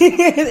twerking.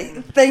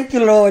 Thank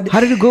you, Lord.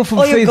 How did you go from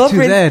Faith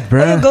to that,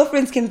 bro? All your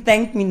girlfriends can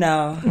thank me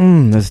now.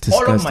 That's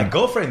disgusting. All of my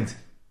girlfriends.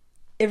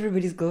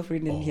 Everybody's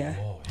girlfriend in here.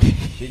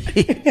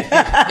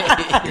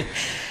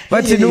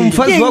 But you know,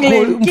 umfazi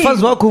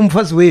wakho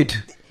umfazi wethu.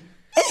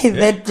 Hey,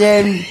 that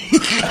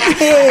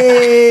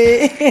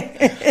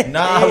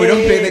Nah, we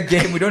don't play that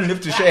game. We don't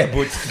live to share,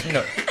 but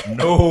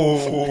no.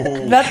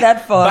 Not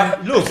that far.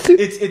 But look,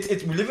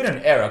 it's we live in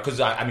an era because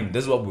I mean,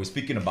 this is what we're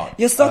speaking about.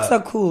 Your socks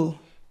are cool.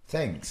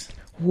 Thanks.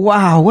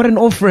 Wow, what an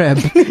off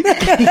ramp.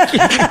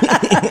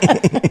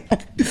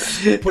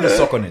 Put a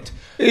sock on it.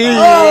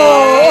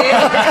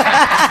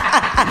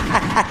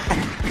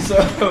 So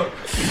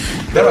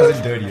that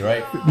wasn't dirty,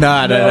 right?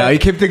 No. You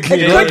kept it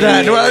clean. Well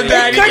done.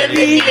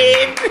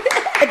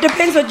 It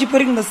depends what you're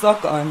putting the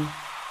sock on.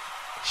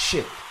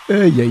 Shit.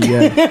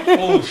 Yeah.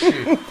 Oh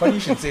shit. Funny you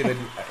should say that.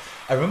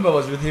 I remember I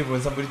was with him when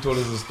somebody told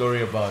us a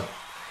story about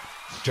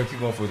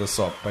jerking off with a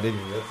sock. But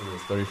anyway, that's a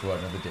story for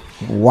another day.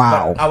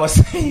 Wow. But I was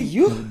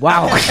saying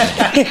Wow.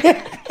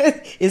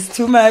 It's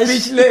too much.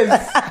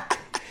 Speechless.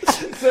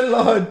 It's a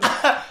lot.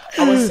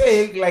 I was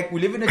saying, like,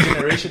 we live in a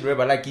generation where,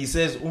 like he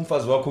says,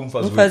 umfaz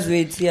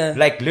wait, yeah.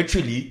 Like,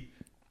 literally,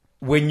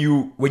 when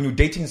you're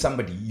dating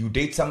somebody, you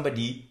date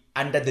somebody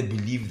under the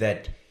belief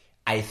that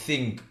I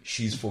think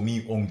she's for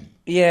me only.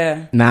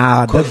 Yeah.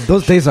 Nah,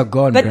 those days are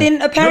gone. But bro.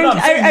 then apparently,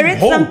 I read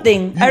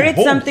something. I read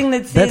something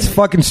that says that's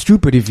fucking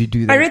stupid if you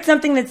do that. I read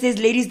something that says,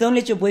 ladies, don't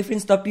let your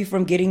boyfriend stop you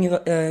from getting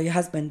your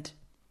husband.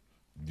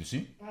 You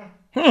see?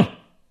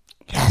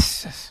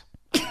 Yes.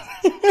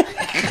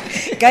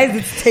 Guys,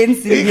 it's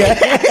tense in here.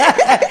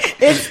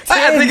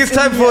 I think it's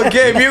time for a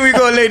game. Here we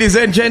go, ladies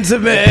and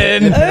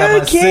gentlemen.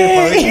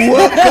 Okay.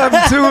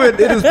 Welcome to it.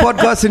 It is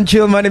Podcast and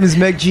Chill. My name is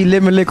MacG.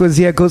 Lemon Liquor's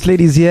here. Ghost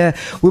Lady's here.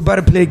 We're about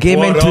to play a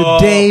game. And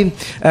today,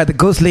 the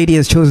Ghost Lady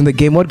has chosen the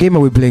game. What game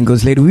are we playing,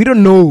 Ghost Lady? We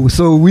don't know.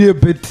 So we're a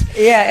bit...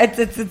 Yeah,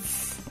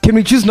 it's... Can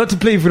we choose not to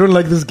play if we don't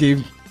like this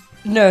game?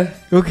 No.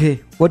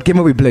 Okay. What game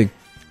are we playing?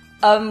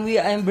 We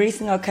are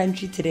embracing our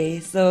country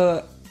today.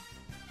 So...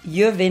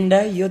 You're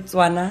Venda, you're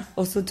Tswana,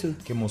 also too.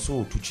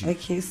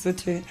 Okay,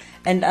 Sotho.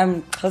 And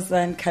I'm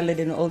Xhosa and Khaled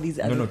and all these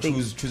other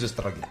things. Choose a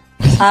struggle.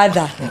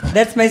 Other.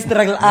 That's my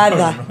struggle.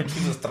 Other.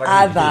 Choose a struggle.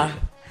 Other.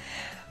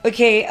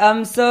 Okay,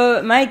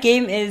 so my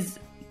game is,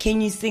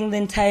 can you sing the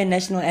entire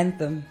national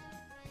anthem?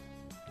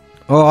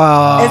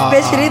 Oh,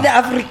 especially the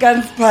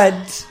Afrikaans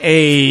part.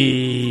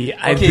 Hey,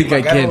 I think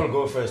I can. Will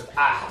go first.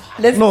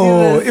 Let's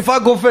do this. If I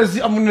go first,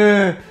 I'm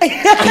gonna...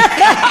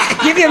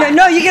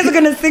 No, you guys are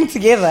gonna sing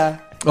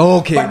together.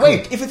 Okay. But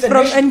wait, if it's a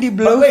Andy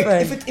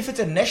Blofeld. if it's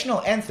a national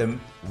anthem,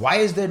 why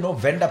is there no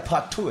Venda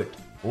part to it?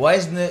 Why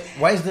is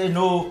there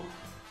no?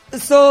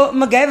 So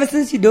MacGyver,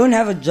 since you don't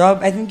have a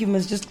job, I think you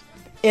must just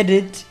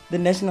edit the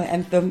national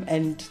anthem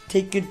and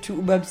take it to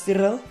Ubab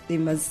Cyril. They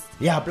must.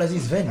 Yeah, plus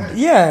it's Venda.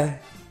 Yeah.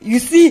 You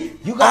see,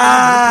 you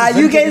guys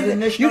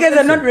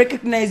are not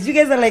recognized. You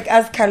guys are like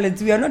us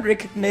Khaleds. We are not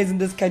recognized in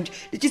this country.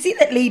 Did you see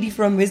that lady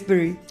from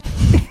Westbury?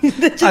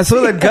 I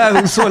saw that guy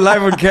who's so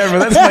live on camera.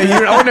 That's my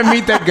hero. I want to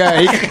meet that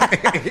guy.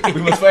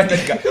 We must find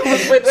that guy. So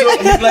he's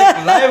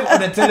like live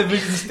on a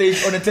television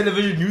stage, on a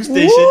television news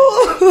station.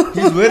 Woo!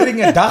 He's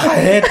wearing a dacha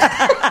hat.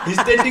 He's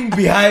standing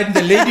behind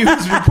the lady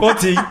who's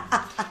reporting.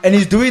 And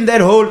he's doing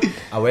that whole,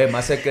 away my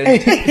second.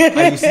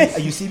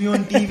 You see me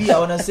on TV. I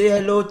want to say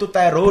hello to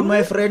Tyrone,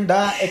 my friend.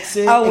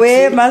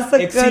 Away my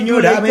second.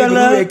 Exinyo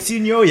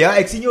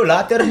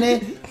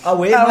laterne.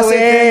 Away my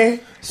second.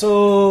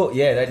 So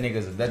yeah, that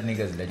nigga's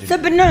legendary. So,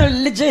 but no,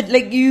 legit.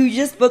 Like you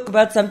just spoke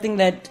about something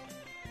that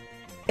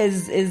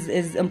is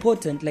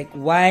important. Like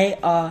why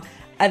are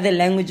other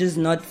languages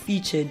not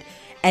featured?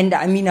 And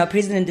I mean, our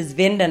president is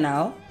Venda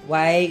now.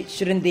 Why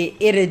shouldn't they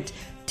edit?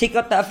 Take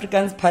out the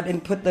Afrikaans part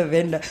and put the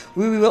Venda.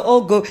 We will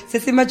all go.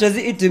 Sesima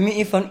Josie it to me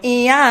if on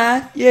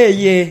yeah.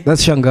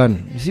 That's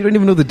Shangan. You don't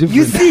even know the difference.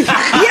 You see?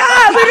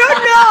 Yeah, we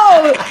don't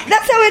know.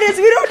 That's how it is.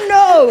 We don't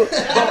know.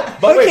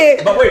 But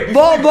wait. All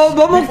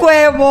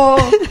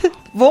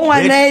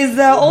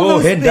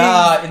those things.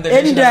 Yeah.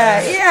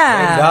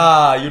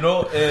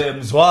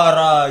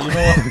 Zwara,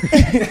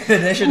 the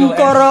national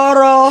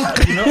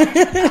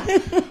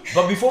anthem.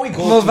 But before we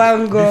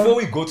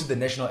go to the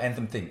national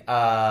anthem thing,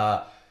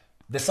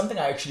 there's something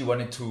I actually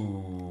wanted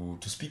to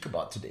speak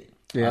about today.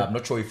 Yeah. I'm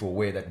not sure if you're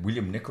aware that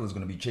William Nicol is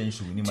going to be changed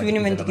to Winnie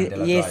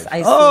Mandela. Yes,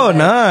 I saw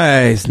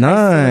that.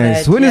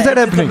 Nice. When is that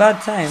happening? It's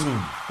about time. Soon.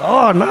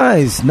 Oh,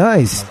 nice.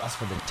 I'll ask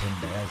for the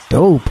 10 days.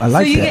 Dope. I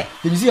like that.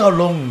 Can you see how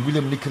long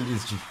William Nicol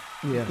is, Chief?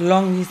 Yeah.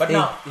 Long list. But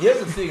now, here's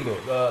the thing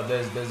though.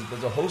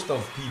 There's a host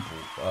of people.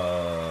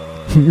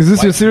 Is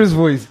this your serious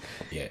voice?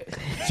 Yeah.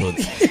 So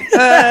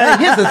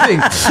Here's the thing.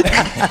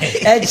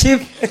 A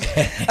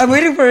chief. I'm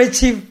waiting for a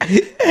chief.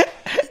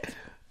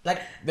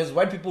 like, there's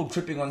white people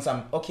tripping on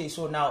some. Okay,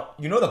 so now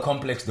you know the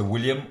complex, the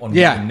William on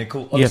Yeah. William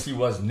Nickel, obviously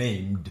was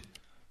named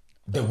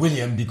the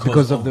William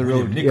Because of the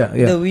William road. Nickel.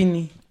 Yeah. The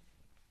Winnie.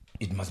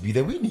 It must be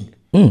the Winnie.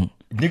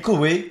 Nickel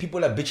Way.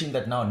 People are bitching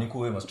that now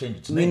Nickel Way must change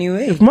its name. Winnie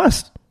Way. It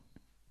must.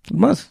 It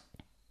must.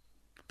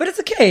 But it's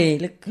okay.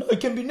 Like, No, it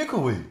can be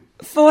Nickel Way.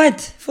 for what?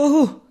 For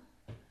who?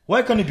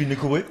 Why can't it be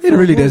Nickel Way? It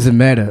really doesn't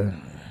matter.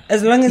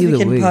 As long as Either we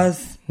can way.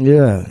 pass.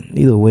 Yeah,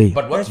 either way.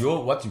 But what's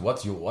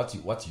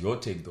your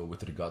take though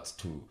with regards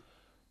to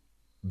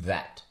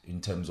that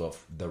in terms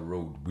of the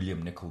road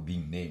William Nickel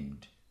being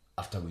named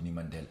after Winnie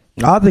Mandela?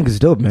 I think it's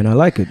dope, man. I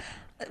like it.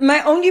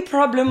 My only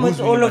problem Who's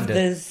with all Winnie of Mandela?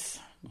 this.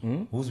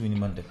 Who's Winnie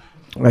Mandela?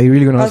 Are you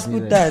really gonna ask me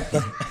that?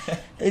 Pasputata.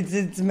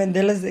 It's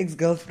Mandela's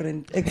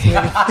ex-girlfriend,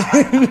 ex-wife.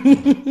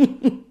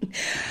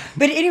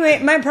 But anyway,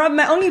 my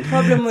only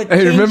problem with I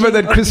remember changing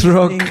that all Chris these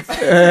Rock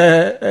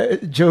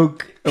things-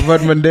 joke about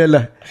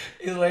Mandela.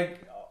 It's like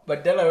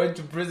Mandela went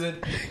to prison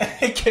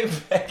and came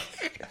back.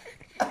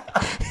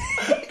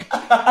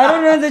 I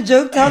don't know the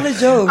joke. Tell the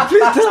joke.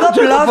 Stop I forgot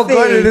it.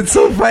 laughing. It's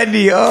so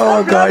funny.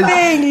 Oh Stop gosh.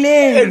 laughing,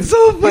 Lynn. It's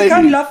so funny. You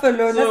can't laugh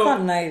alone. That's So-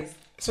 not nice.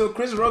 So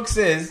Chris Rock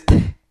says,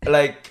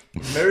 like,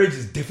 marriage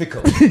is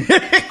difficult.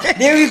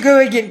 There we go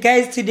again,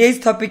 guys. Today's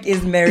topic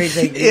is marriage.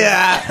 Again.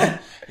 Yeah.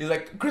 He's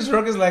like, Chris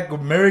Rock is like,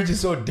 marriage is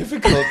so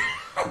difficult.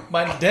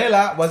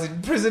 Mandela was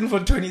in prison for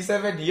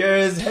 27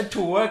 years, had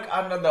to work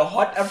under the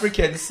hot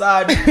African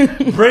sun,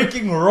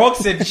 breaking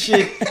rocks and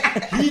shit.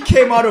 He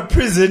came out of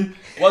prison,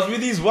 was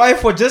with his wife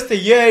for just a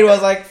year. He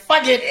was like,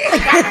 fuck it.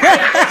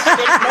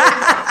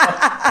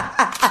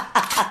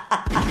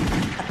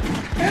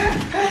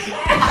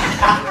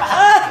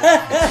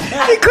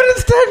 He couldn't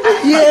stand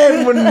it.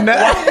 Yeah, Muna.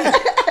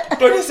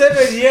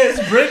 27 years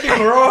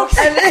breaking rocks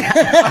under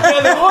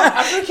the hot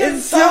African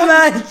It's sun.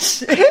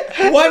 too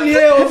much. 1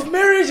 year of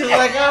marriage is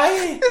like,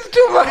 It's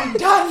too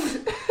much.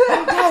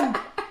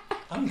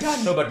 I'm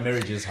done. No, but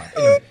marriage is hard.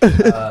 Anyway,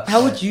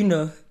 How would you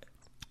know?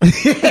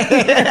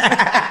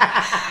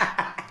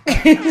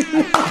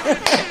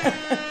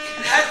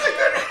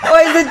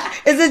 Oh,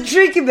 is it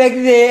tricky back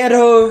there at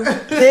home?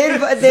 They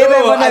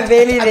might want to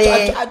belly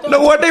there.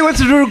 No wonder he wants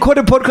to record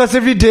a podcast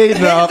every day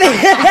now.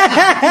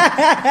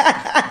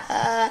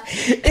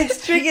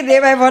 It's tricky. They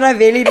might want to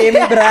belly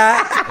there,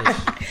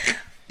 bruh.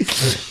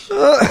 It's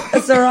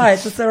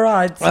alright. It's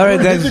alright. All right,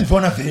 guys. All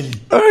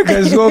right,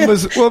 guys. We're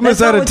almost out of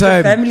not what the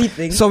time. family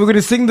thinks. So we're going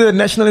to sing the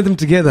national anthem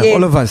together, Yes.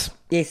 all of us.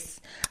 Yes.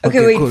 Okay,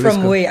 Okay, wait. cool, let's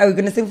From go. where? Are we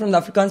going to sing from the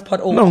Afrikaans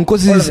part? Or No, all of it?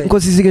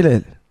 Nkosi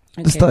Sigelel.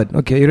 Let's start.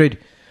 Okay, you ready?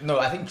 No,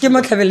 I think Ke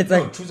mo no,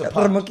 tlhabeletsang. choose a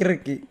Gore mo part.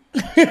 kereke.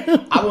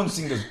 I won't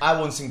sing the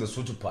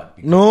Sotho part.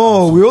 because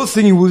No, we're all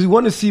singing. We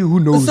want to see who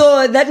knows.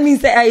 So that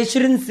means that I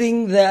shouldn't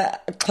sing the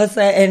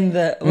Xhosa and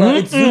the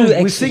it's Zulu.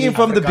 Actually. We're singing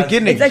from the Afrikaans.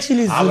 beginning. It's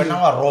actually I will Zulu.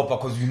 now rope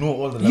because you know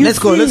all the You Let's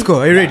go. Let's go.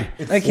 Are you ready?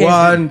 Okay.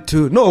 1,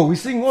 2. No, we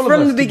sing all of us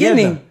From the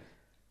beginning. together.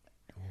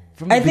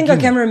 From the I think our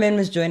beginning. cameraman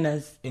must join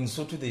us. In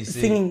Sotho they say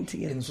Singing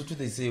together. In Sotho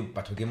they say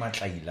 "Batho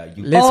matlaila."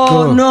 You Let's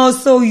oh go. no!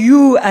 So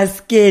you are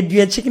scared.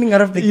 You are chickening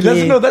out of the He game.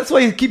 doesn't know. That's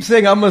why he keeps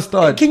saying, I must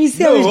start. Can you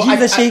see how his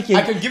jeans are shaking?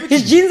 I can give it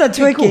His to you. jeans are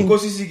twerking.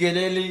 Nkosi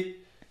Sigelele.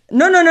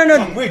 No.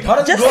 Wait, how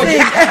does it Just go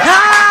sing. again?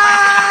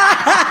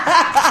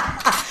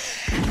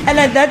 And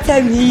at that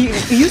time, he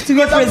used to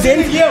be I'm sitting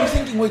present. here, I'm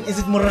thinking, wait, is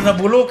it Morana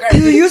Boloka?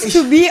 He used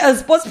to be a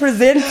sports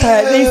presenter.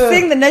 They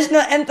sing the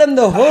national anthem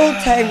the whole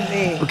time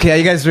there. Okay, are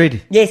you guys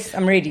ready? Yes,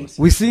 I'm ready.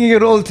 We're singing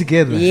it all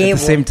together Yeah, at the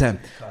same time.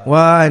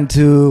 1,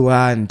 2,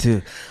 1,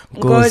 2.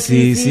 Nkosi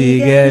Nkosi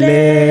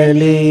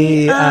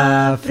Sigelele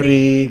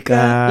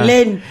Afrika.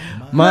 Len.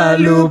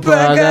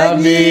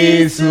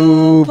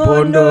 Malupagamisu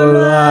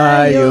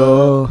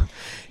pondolwayo.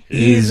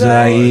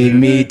 Izwa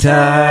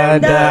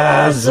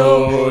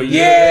imithandazo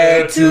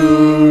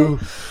yethu.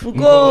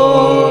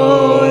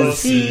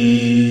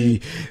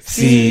 Nkosi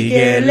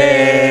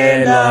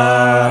Sigelela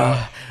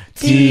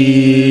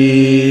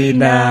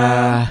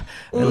thina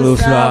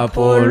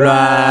lusapho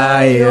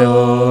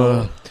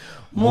lwayo.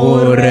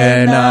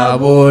 Morena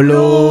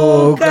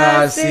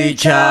boloka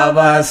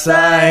sitjhaba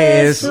sa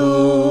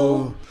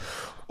Yesu.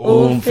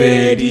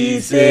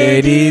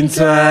 Umfedise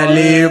dintsha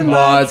le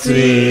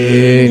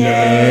matswene.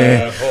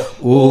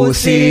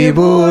 Usibuluke,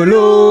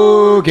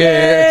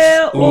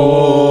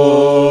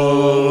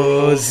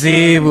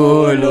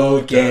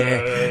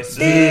 usibuluke,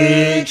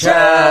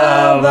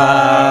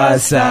 sitjhaba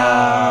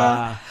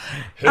sa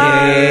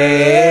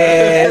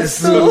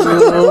Yesu,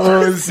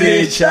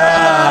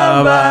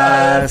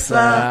 sitjhaba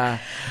sa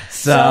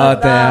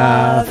South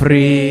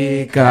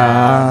Africa.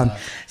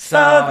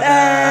 South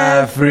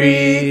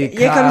Africa.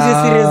 Here comes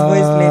your serious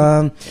voice,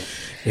 Glenn.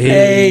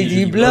 Hey,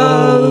 die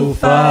blauw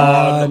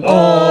van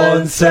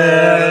onze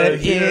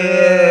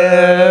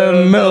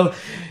hemel.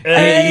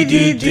 Hey,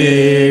 die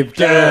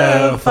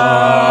diepte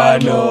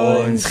van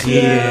ons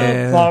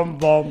geest.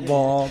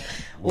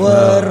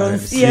 Waar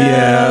ons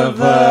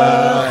ewe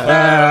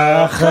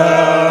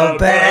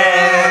gebed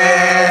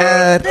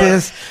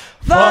is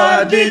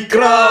van die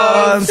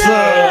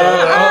kranse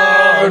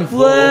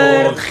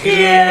antwoord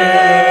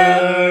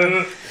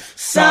gee.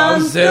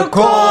 Sounds the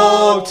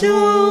call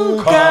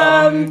to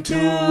come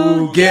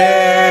together,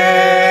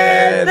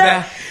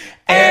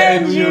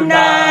 and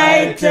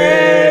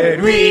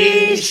united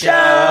we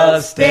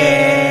shall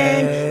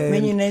stand.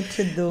 When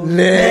united though,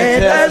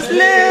 Let us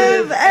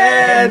live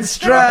and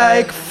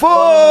strike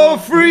for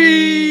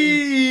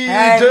freedom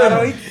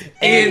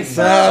in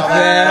South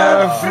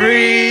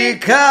Africa,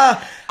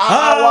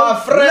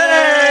 our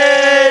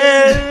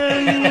friend.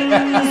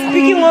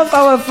 Speaking of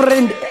our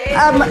friend,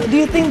 do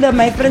you think that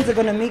my friends are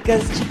gonna make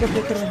us cheaper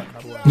petrol?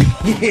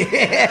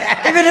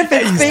 Even if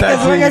it's fake,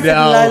 as long as it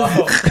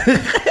lasts.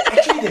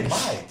 Actually, they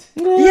might.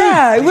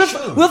 Yeah,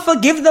 we'll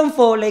forgive them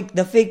for like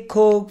the fake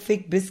Coke,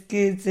 fake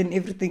biscuits, and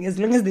everything. As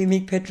long as they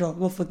make petrol,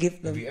 we'll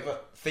forgive them. Have you ever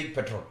fake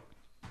petrol?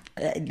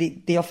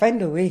 They'll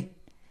find a way.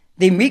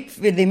 They made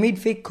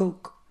fake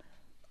Coke.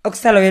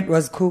 Oxaloate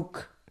was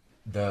Coke.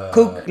 The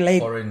Coke,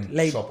 foreign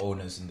shop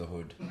owners in the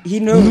hood. He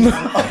knows.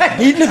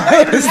 He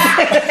knows.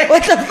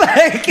 What the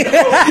fuck?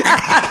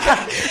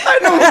 I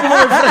know who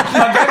my friend.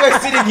 My guy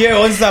was sitting here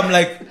on some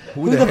like,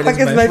 who the fuck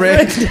is my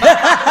friend?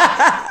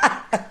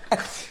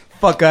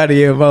 Fuck out of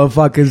here,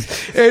 motherfuckers.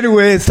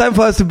 Anyway, it's time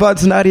for us to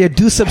bounce out here.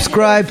 Do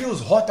subscribe. It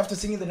feels hot after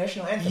singing the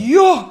national anthem.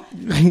 Yo!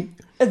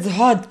 It's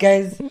hot,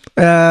 guys.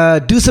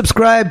 Do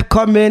subscribe,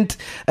 comment.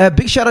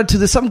 Big shout out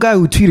to some guy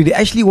who tweeted. He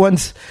actually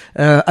wants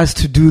us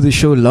to do the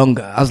show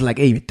longer. I was like,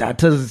 hey,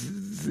 data's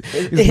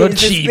it's not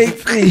cheap.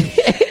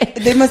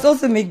 They must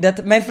also make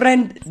that. My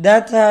friend,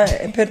 data,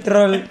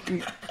 petrol,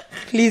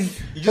 please.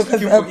 You just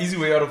looking for easy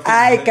way out of things.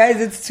 Aye,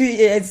 guys, it's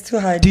too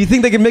hard. Do you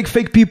think they can make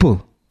fake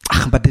people?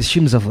 But there's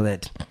Shimza for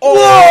that. Oh!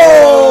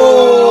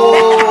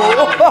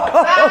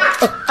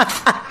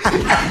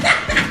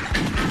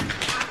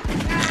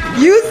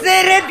 You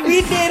said it,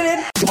 we did it.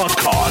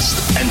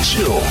 Podcast and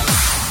chill.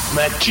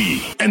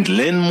 MacG and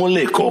Len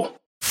Moleko.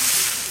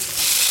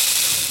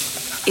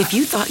 If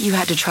you thought you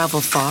had to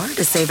travel far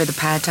to savor the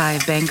pad thai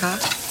of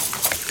Bangkok,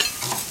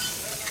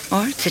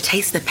 or to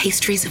taste the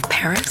pastries of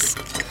Paris,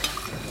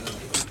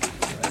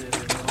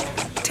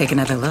 take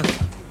another look.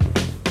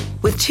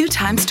 With 2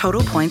 times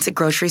total points at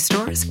grocery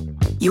stores,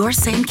 your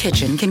same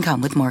kitchen can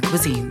come with more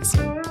cuisines.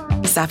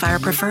 Sapphire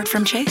Preferred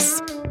from Chase.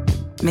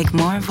 Make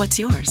more of what's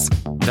yours.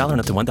 Valid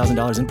up to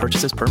 $1,000 in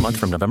purchases per month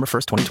from November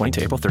 1st, 2020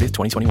 to April 30th,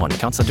 2021.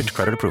 Account subject to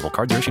credit approval.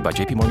 Cards are issued by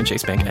JPMorgan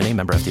Chase Bank, N.A.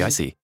 member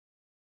FDIC.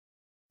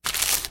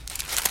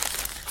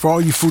 For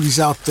all you foodies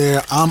out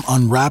there, I'm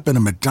unwrapping a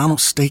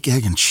McDonald's steak,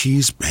 egg, and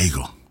cheese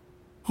bagel.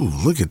 Ooh,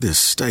 look at this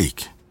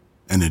steak.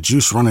 And the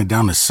juice running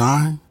down the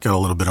side. Got a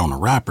little bit on the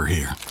wrapper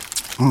here.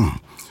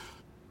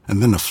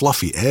 And then the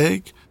fluffy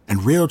egg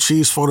and real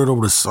cheese folded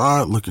over the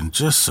side looking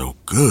just so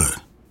good.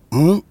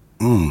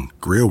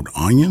 Grilled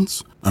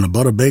onions and a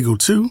butter bagel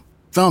too.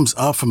 Thumbs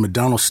up for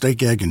McDonald's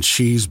steak, egg, and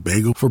cheese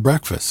bagel for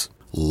breakfast.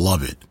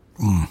 Love it.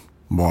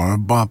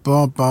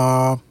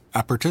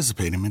 At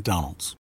participating McDonald's.